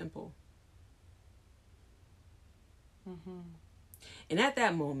to his temple. And at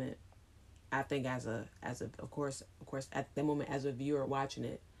that moment, I think of course at that moment as a viewer watching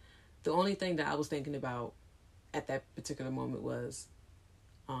it, the only thing that I was thinking about at that particular moment was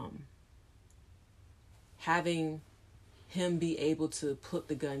having him be able to put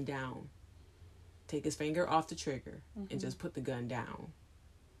the gun down, take his finger off the trigger, and just put the gun down.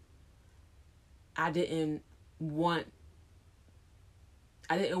 I didn't want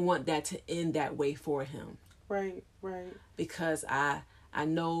that to end that way for him. Right. Because I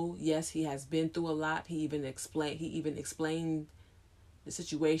know, yes, he has been through a lot. He even explained the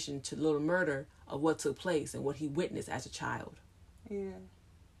situation to Little Murder of what took place and what he witnessed as a child. Yeah.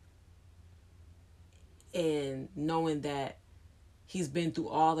 And knowing that he's been through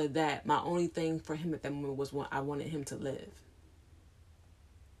all of that, my only thing for him at that moment was I wanted him to live.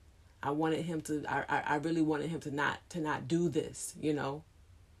 I really wanted him to not do this, you know.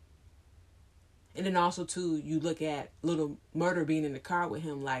 And then also too, you look at Little Murder being in the car with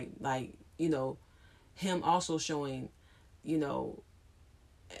him, like you know, him also showing, you know,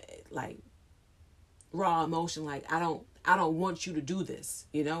 like raw emotion, like I don't want you to do this,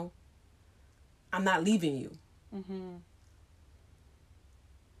 you know. I'm not leaving you.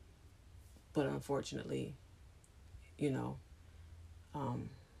 But unfortunately, you know,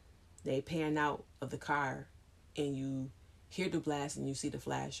 they pan out of the car, and you hear the blast and you see the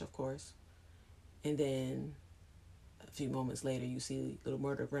flash, of course. And then a few moments later, you see Little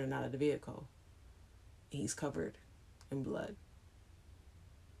Murder running out of the vehicle. He's covered in blood.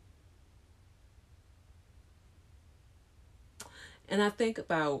 And I think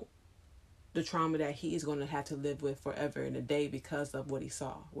about the trauma that he is going to have to live with forever and a day because of what he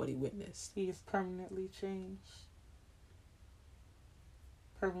saw, what he witnessed. He is permanently changed.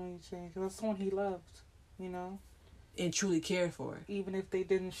 That's someone he loved, you know? And truly cared for. Even if they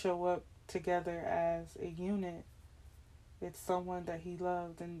didn't show up together as a unit, it's someone that he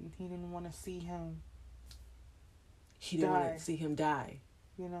loved, and he didn't want to see him die.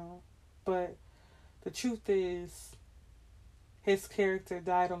 You know? But the truth is, his character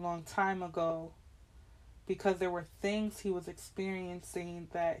died a long time ago because there were things he was experiencing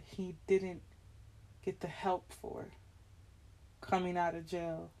that he didn't get the help for. Coming out of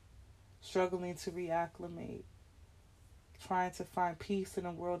jail, struggling to reacclimate, trying to find peace in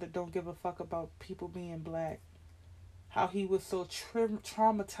a world that don't give a fuck about people being black. How he was so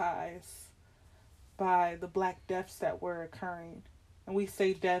traumatized by the black deaths that were occurring. And we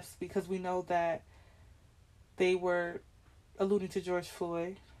say deaths because we know that they were alluding to George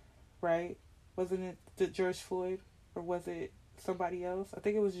Floyd, right? Wasn't it the George Floyd, or was it somebody else? I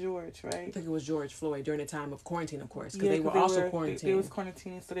think it was George, right? I think it was George Floyd during the time of quarantine, of course, because they were also quarantined. They was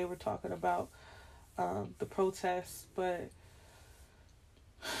quarantining, so they were talking about the protests, but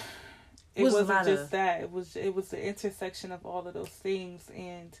it wasn't just that. It was the intersection of all of those things,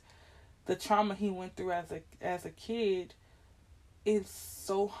 and the trauma he went through as a kid is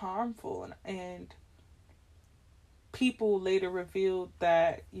so harmful, and people later revealed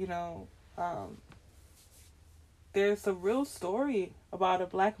that, there's a real story about a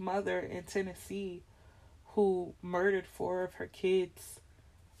black mother in Tennessee who murdered 4 of her kids,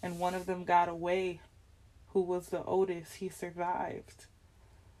 and one of them got away, who was the oldest. He survived.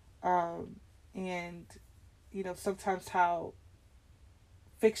 And, sometimes how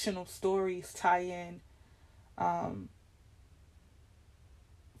fictional stories tie in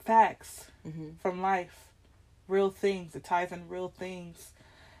facts from life, real things. It ties in real things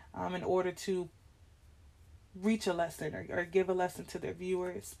in order to reach a lesson or give a lesson to their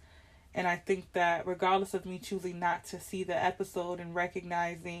viewers. And I think that regardless of me choosing not to see the episode and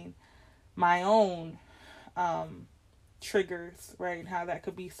recognizing my own triggers, right, and how that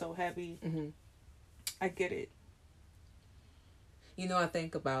could be so heavy, I get it. I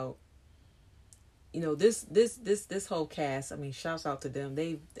think about, this whole cast. I mean, shouts out to them.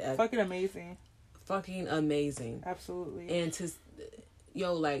 They fucking amazing. Fucking amazing. Absolutely. And to,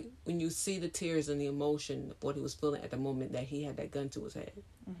 like when you see the tears and the emotion of what he was feeling at the moment that he had that gun to his head,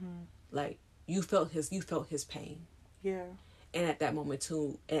 like you felt his pain. Yeah. And at that moment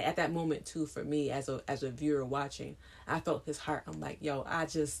too, for me as a viewer watching, I felt his heart. I'm like,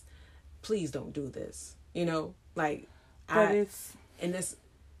 please don't do this. Like, I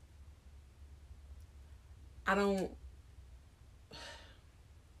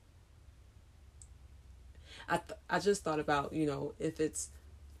just thought about, if it's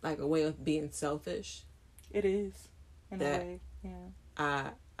like a way of being selfish. It is, in a way,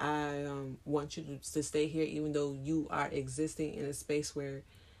 yeah. I want you to stay here even though you are existing in a space where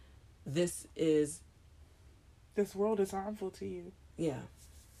this world is harmful to you. Yeah.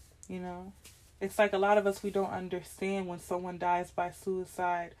 It's like a lot of us, we don't understand when someone dies by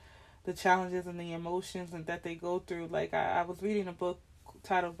suicide, the challenges and the emotions and that they go through. Like I was reading a book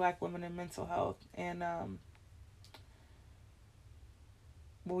titled Black Women in Mental Health, and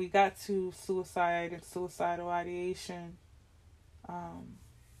when we got to suicide and suicidal ideation,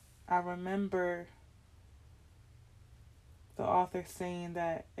 I remember the author saying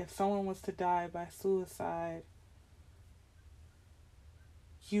that if someone was to die by suicide,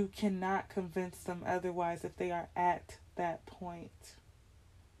 you cannot convince them otherwise if they are at that point.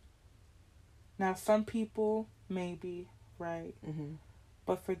 Now, some people, maybe, right?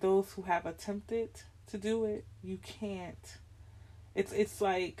 But for those who have attempted to do it, you can't. It's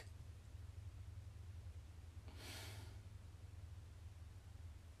like,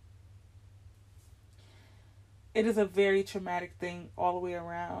 it is a very traumatic thing all the way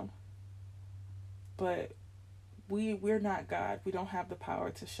around. But we're not God. We don't have the power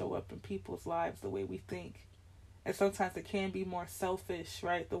to show up in people's lives the way we think. And sometimes it can be more selfish,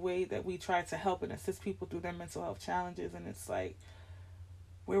 right? The way that we try to help and assist people through their mental health challenges. And it's like,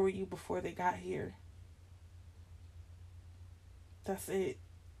 where were you before they got here? That's it.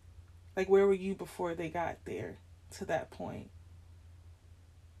 Like, where were you before they got there to that point?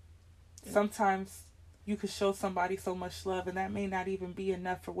 Yeah. Sometimes you could show somebody so much love and that may not even be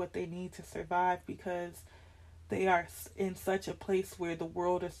enough for what they need to survive because they are in such a place where the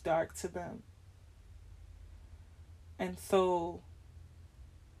world is dark to them. And so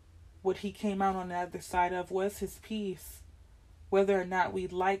what he came out on the other side of was his peace. Whether or not we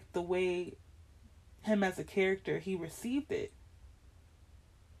liked the way him as a character, he received it.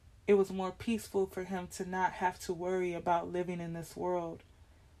 It was more peaceful for him to not have to worry about living in this world.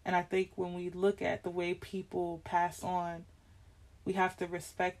 And I think when we look at the way people pass on, we have to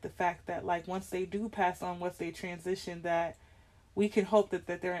respect the fact that, like, once they do pass on, once they transition, that we can hope that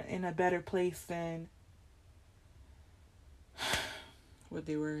they're in a better place than what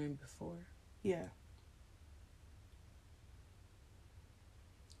they were in before. Yeah.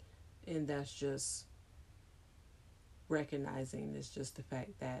 And that's just recognizing, it's just the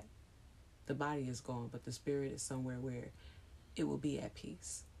fact that the body is gone, but the spirit is somewhere where it will be at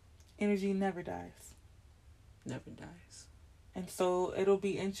peace. Energy never dies. Never dies. And so it'll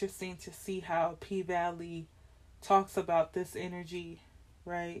be interesting to see how P-Valley talks about this energy,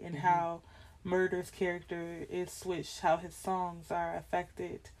 right? And how Murder's character is switched, how his songs are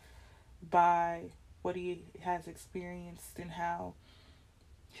affected by what he has experienced, and how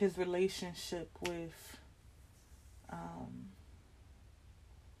his relationship with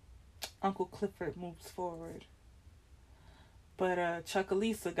Uncle Clifford moves forward. But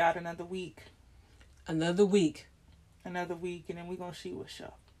Chuckalisa got another week. Another week, and then we're going to see what's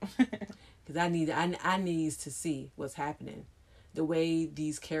up. Because I need to see what's happening. The way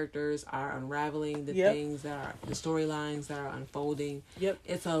these characters are unraveling, the things that are, the storylines that are unfolding. Yep.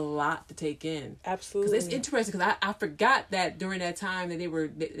 It's a lot to take in. Absolutely. Because it's interesting, because I forgot that during that time that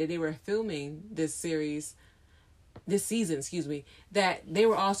they were filming this series, that they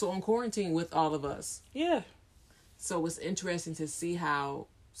were also on quarantine with all of us. Yeah. So it's interesting to see how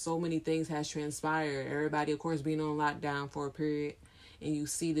so many things has transpired. Everybody, of course, being on lockdown for a period, and you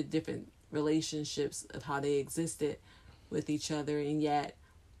see the different relationships of how they existed with each other, and yet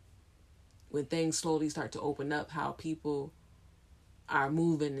when things slowly start to open up, how people are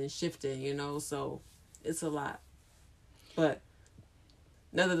moving and shifting, so it's a lot. But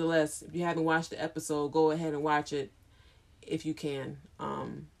nevertheless, if you haven't watched the episode, go ahead and watch it if you can.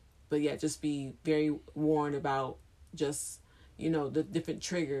 But yeah, just be very warned about just, the different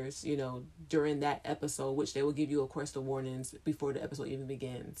triggers, during that episode, which they will give you, of course, the warnings before the episode even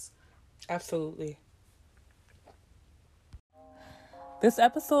begins. Absolutely. This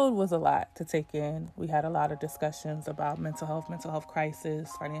episode was a lot to take in. We had a lot of discussions about mental health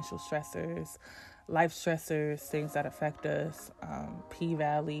crisis, financial stressors, life stressors, things that affect us,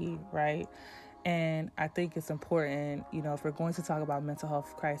 P-Valley, right? And I think it's important, if we're going to talk about mental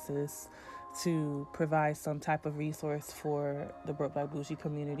health crisis, to provide some type of resource for the Broke Black Bougie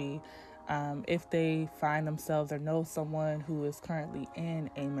community, if they find themselves or know someone who is currently in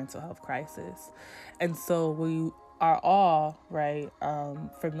a mental health crisis. And so we are all, right,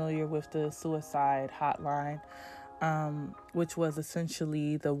 familiar with the suicide hotline, which was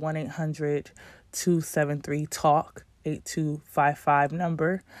essentially the 1-800-273-TALK, 8255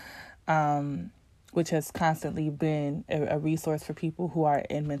 number, which has constantly been a resource for people who are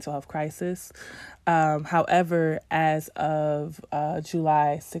in mental health crisis. However, as of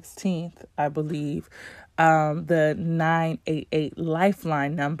July 16th, I believe, the 988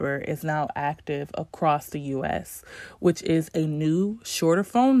 Lifeline number is now active across the U.S., which is a new, shorter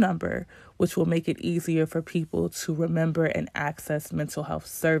phone number, which will make it easier for people to remember and access mental health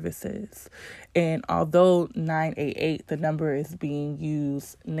services. And although 988, the number is being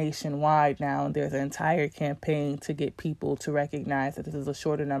used nationwide now, and there's an entire campaign to get people to recognize that this is a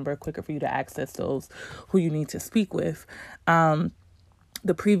shorter number, quicker for you to access those who you need to speak with.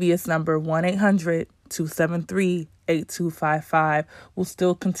 The previous number, 1-800-273-8255, will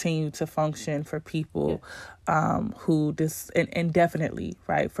still continue to function for people who indefinitely,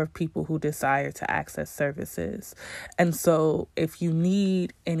 right, for people who desire to access services. And so if you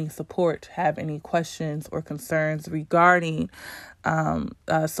need any support, have any questions or concerns regarding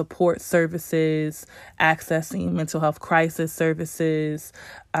support services, accessing mental health crisis services,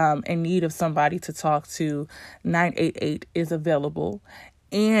 in need of somebody to talk to, 988 is available.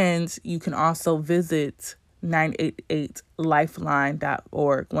 And you can also visit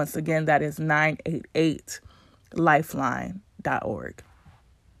 988lifeline.org. Once again, that is 988lifeline.org.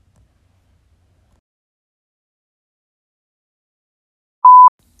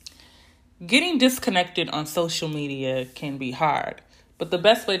 Getting disconnected on social media can be hard, but the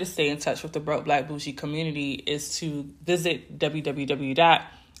best way to stay in touch with the Broke Black Bougie community is to visit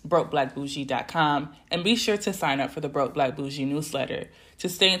www.brokeblackbougie.com and be sure to sign up for the Broke Black Bougie newsletter to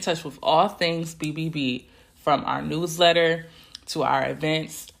stay in touch with all things BBB, from our newsletter to our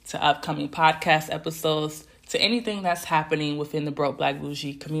events to upcoming podcast episodes to anything that's happening within the Broke Black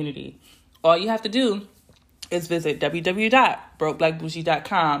Bougie community. All you have to do is visit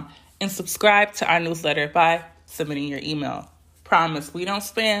www.brokeblackbougie.com and subscribe to our newsletter by submitting your email. Promise, we don't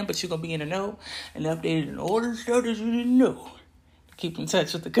spam, but you're going to be in the know and updated in all the stuff that you didn't know. Keep in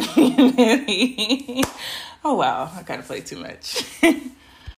touch with the community. Oh, wow. I got to play too much.